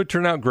 Could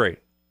turn out great.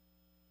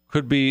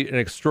 Could be an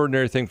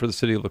extraordinary thing for the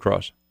city of La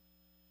Crosse.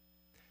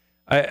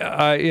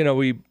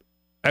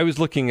 I was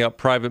looking up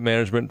private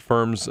management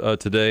firms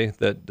today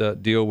that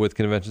deal with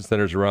convention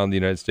centers around the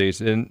United States,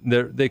 and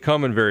they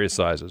come in various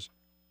sizes,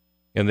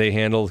 and they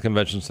handle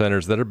convention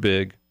centers that are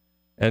big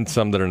and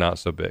some that are not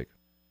so big.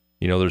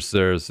 There's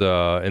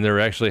and they're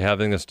actually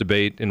having this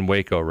debate in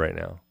Waco right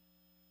now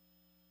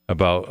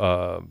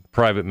about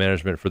private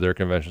management for their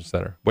convention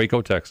center.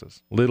 Waco,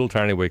 Texas. Little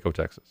tiny Waco,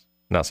 Texas.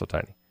 Not so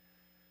tiny.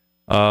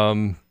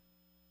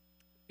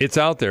 It's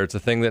out there. It's a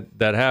thing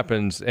that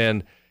happens.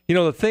 And,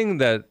 the thing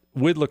that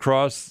with La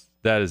Crosse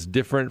that is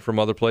different from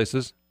other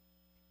places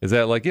is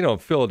that,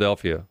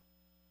 Philadelphia,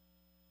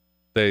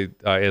 they,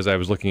 as I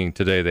was looking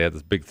today, they had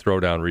this big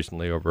throwdown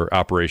recently over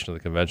operation of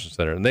the convention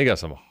center, and they got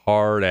some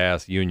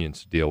hard-ass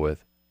unions to deal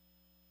with.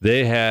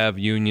 They have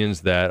unions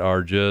that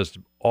are just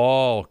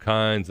all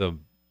kinds of,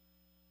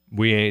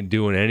 we ain't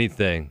doing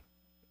anything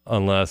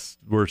unless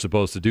we're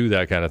supposed to do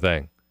that kind of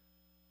thing.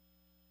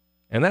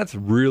 And that's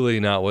really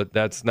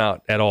that's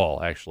not at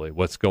all, actually,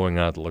 what's going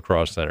on at the La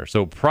Crosse Center.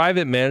 So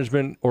private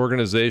management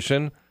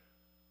organization,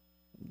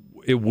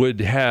 it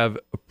would have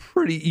a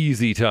pretty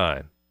easy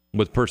time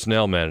with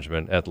personnel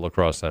management at the La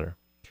Crosse Center.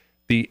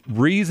 The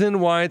reason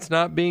why it's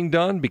not being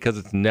done, because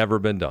it's never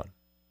been done.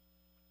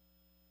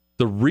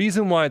 The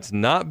reason why it's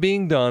not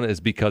being done is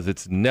because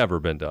it's never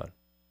been done.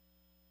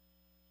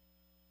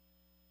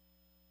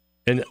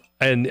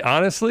 And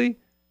honestly,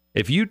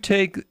 if you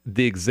take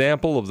the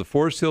example of the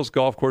Forest Hills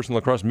Golf Course in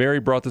La Crosse, Mary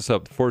brought this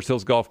up, the Forest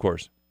Hills Golf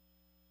Course.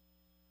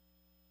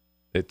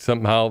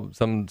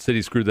 Some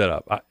city screwed that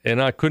up,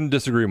 and I couldn't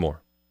disagree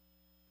more.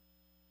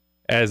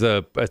 As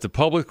a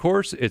public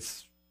course, it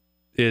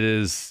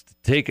is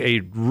take a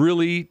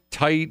really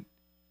tight,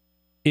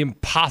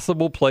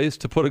 impossible place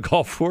to put a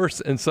golf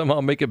course and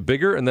somehow make it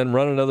bigger, and then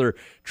run another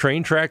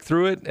train track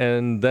through it,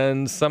 and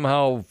then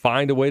somehow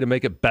find a way to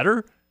make it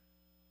better.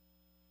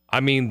 I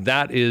mean,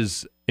 that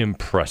is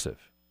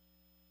impressive.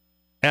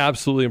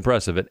 Absolutely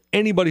impressive. And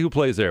anybody who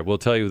plays there will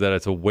tell you that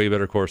it's a way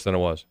better course than it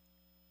was.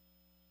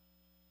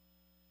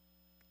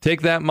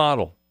 Take that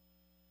model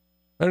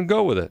and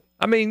go with it.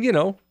 I mean,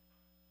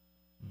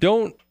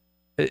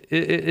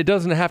 it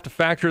doesn't have to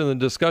factor in the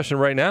discussion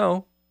right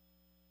now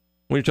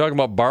when you're talking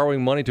about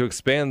borrowing money to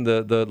expand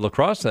the La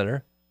Crosse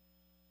Center.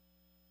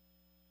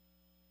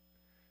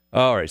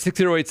 All right,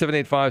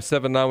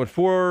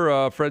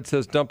 608-785-7914. Fred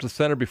says, dump the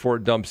center before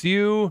it dumps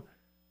you.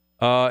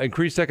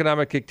 Increased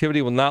economic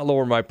activity will not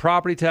lower my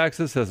property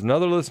taxes, says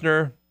another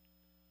listener.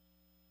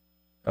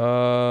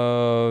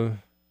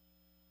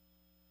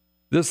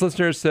 This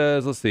listener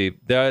says, let's see,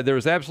 there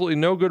is absolutely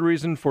no good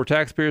reason for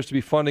taxpayers to be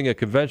funding a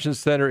convention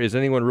center. Is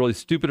anyone really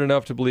stupid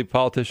enough to believe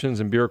politicians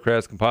and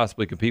bureaucrats can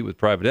possibly compete with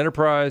private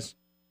enterprise?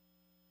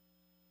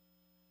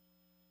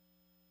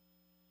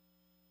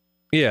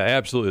 Yeah,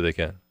 absolutely they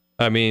can.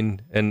 I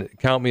mean, and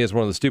count me as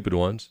one of the stupid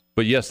ones,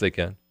 but yes, they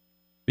can,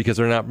 because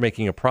they're not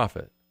making a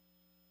profit.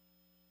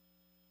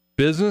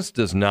 Business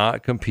does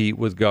not compete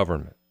with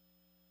government.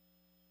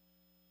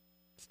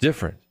 It's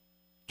different.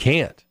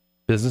 Can't.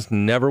 Business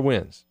never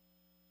wins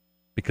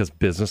because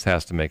business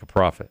has to make a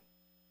profit.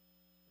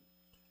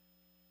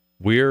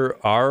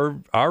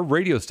 Our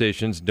radio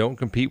stations don't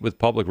compete with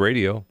public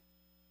radio.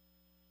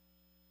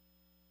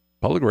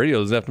 Public radio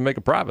doesn't have to make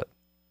a profit.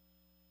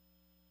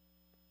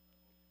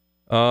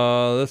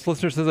 This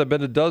listener says, I've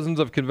been to dozens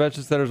of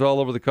convention centers all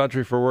over the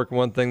country for work.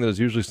 One thing that is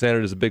usually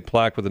standard is a big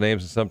plaque with the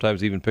names and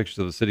sometimes even pictures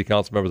of the city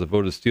council members that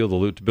voted to steal the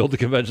loot to build the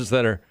convention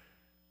center.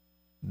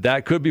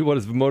 That could be what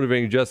is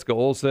motivating Jessica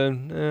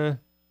Olsen.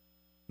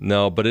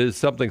 No, but it is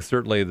something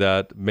certainly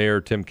that Mayor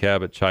Tim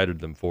Cabot chided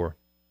them for.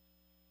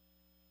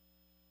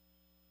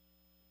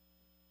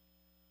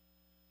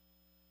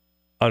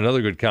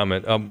 Another good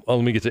comment.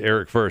 Let me get to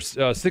Eric first.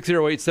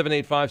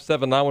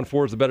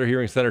 608-785-7914 is the Better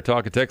Hearing Center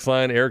talk and text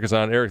line. Eric is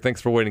on. Eric,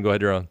 thanks for waiting. Go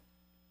ahead, you're on.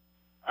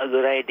 A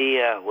good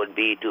idea would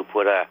be to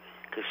put a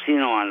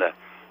casino on the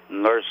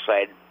north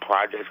side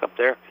projects up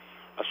there,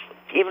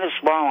 even a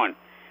small one.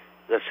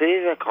 The city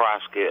of La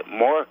Crosse get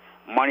more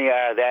money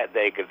out of that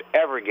than they could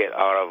ever get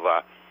out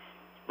of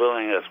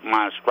building this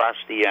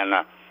monstrosity on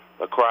the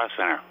La Crosse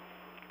Center.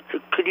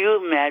 Could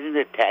you imagine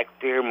the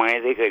taxpayer money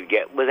they could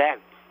get with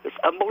that? It's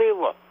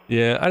unbelievable.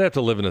 Yeah, I'd have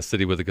to live in a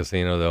city with a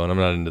casino, though, and I'm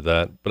not into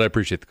that. But I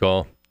appreciate the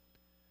call.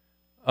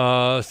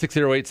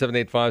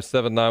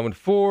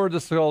 608-785-7914.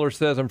 This caller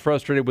says, I'm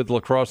frustrated with the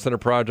La Crosse Center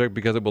project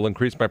because it will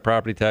increase my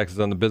property taxes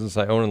on the business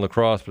I own in La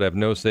Crosse, but I have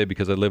no say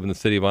because I live in the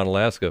city of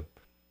Onalaska.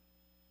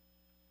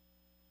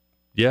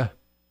 Yeah,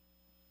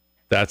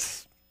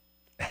 that's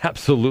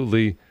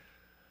absolutely,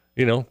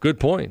 good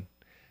point.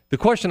 The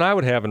question I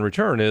would have in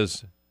return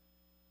is,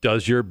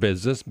 does your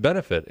business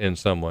benefit in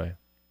some way?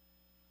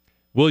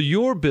 Will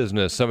your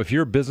business, if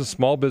you're a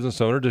small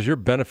business owner, does your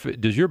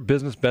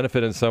business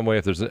benefit in some way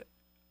if there's an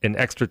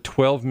extra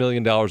 $12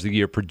 million a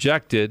year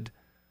projected?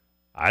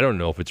 I don't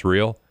know if it's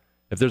real.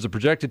 If there's a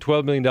projected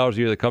 $12 million a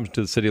year that comes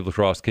to the city of La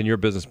Crosse, can your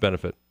business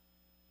benefit?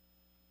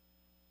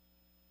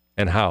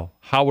 And how?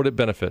 How would it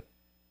benefit?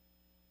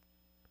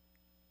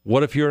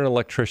 What if you're an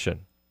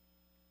electrician?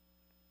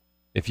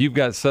 If you've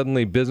got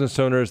suddenly business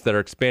owners that are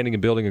expanding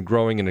and building and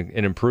growing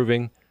and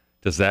improving,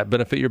 does that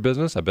benefit your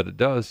business? I bet it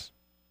does.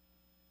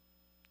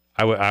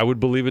 I would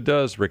believe it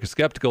does. Rick is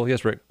skeptical.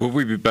 Yes, Rick. Would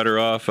we be better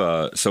off?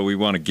 So we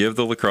want to give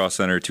the La Crosse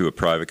Center to a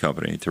private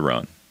company to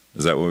run.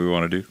 Is that what we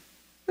want to do?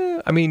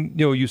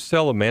 You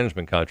sell a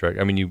management contract.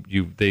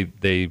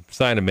 They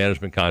sign a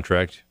management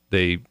contract.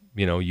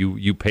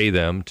 You pay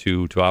them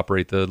to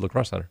operate the La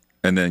Crosse Center,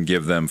 and then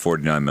give them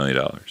 $49 million.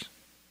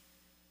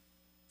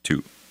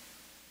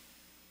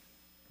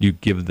 You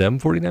give them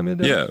 $49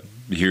 million? Yeah.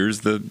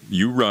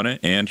 You run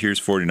it, and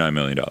here's $49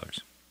 million.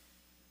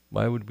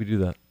 Why would we do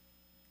that?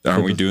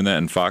 Aren't we doing that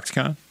in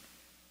Foxconn?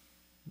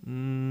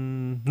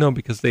 No,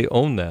 because they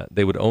own that.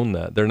 They would own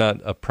that. They're not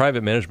a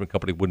private management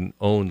company. Wouldn't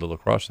own the La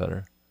Crosse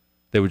Center.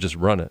 They would just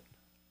run it.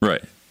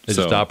 Right. They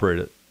just operate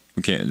it.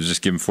 We can't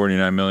just give them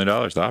 $49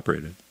 million to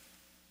operate it.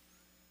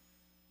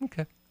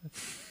 Okay.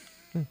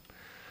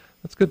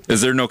 That's good.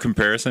 Is there no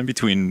comparison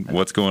between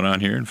what's going on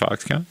here in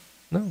Foxconn?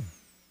 No.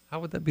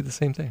 How would that be the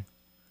same thing?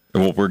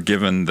 Well, we're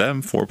giving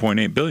them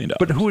 $4.8 billion.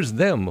 But who is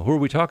them? Who are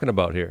we talking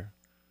about here?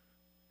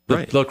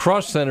 The La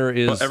Crosse Center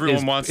is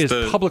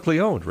publicly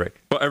owned,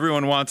 Rick. Well,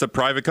 everyone wants a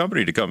private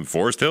company to come.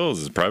 Forest Hills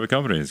is a private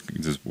company. It's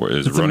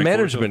a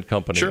management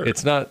company. Sure.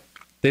 It's not.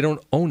 They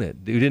don't own it.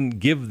 You didn't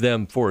give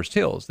them Forest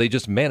Hills. They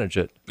just manage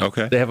it.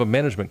 Okay. They have a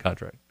management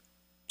contract.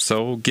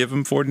 So give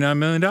them $49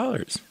 million.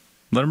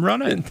 Let them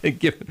run it.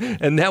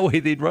 And that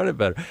way they'd run it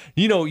better.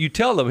 You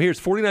tell them,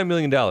 here's $49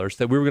 million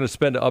that we were going to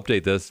spend to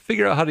update this.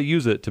 Figure out how to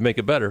use it to make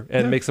it better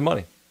and make some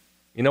money.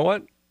 You know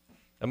what?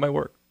 That might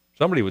work.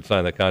 Somebody would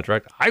sign that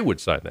contract. I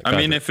would sign that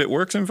contract. If it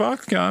works in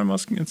Foxconn,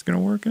 it's going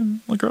to work in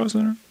La Crosse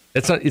Center.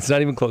 It's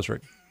not even close,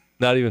 Rick.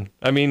 Not even.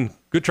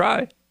 Good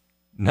try.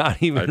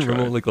 Not even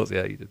remotely close.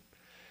 Yeah, you did.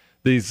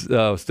 These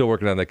still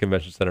working on that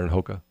convention center in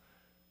Hoka.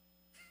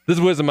 This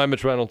is Wisdom. I'm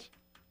Mitch Reynolds.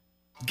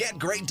 Get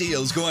great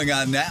deals going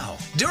on now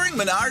during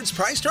Menards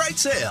Priced Right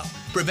sale.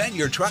 Prevent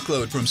your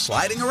truckload from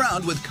sliding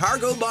around with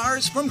cargo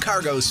bars from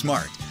Cargo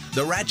Smart.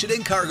 The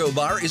ratcheting cargo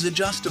bar is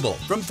adjustable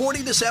from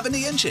 40 to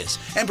 70 inches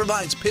and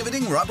provides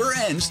pivoting rubber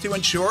ends to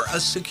ensure a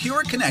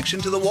secure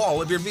connection to the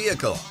wall of your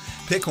vehicle.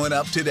 Pick one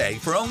up today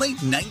for only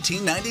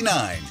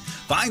 $19.99.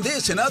 Find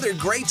this and other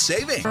great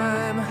savings.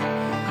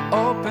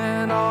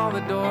 Open all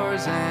the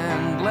doors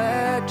and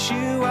let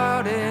you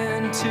out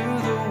into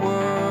the world.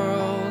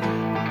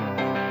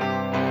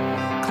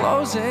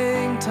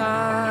 Closing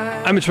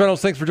time. I'm Mitch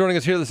Reynolds. Thanks for joining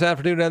us here this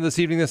afternoon and this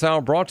evening. This hour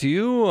brought to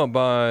you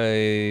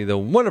by the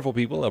wonderful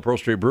people at Pearl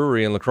Street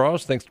Brewery in La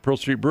Crosse. Thanks to Pearl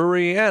Street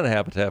Brewery and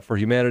Habitat for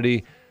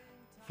Humanity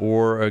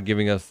for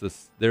giving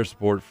us their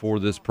support for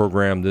this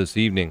program this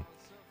evening.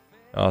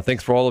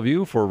 Thanks for all of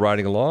you for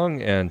riding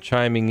along and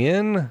chiming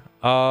in.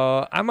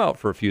 I'm out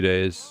for a few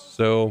days,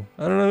 so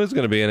I don't know who's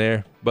going to be in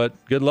there, but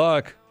good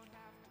luck.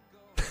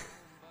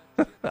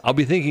 I'll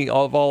be thinking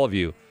of all of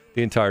you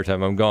the entire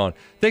time I'm gone.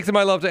 Thanks to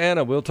my love to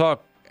Anna. We'll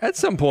talk at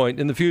some point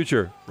in the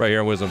future right here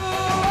on Wisdom.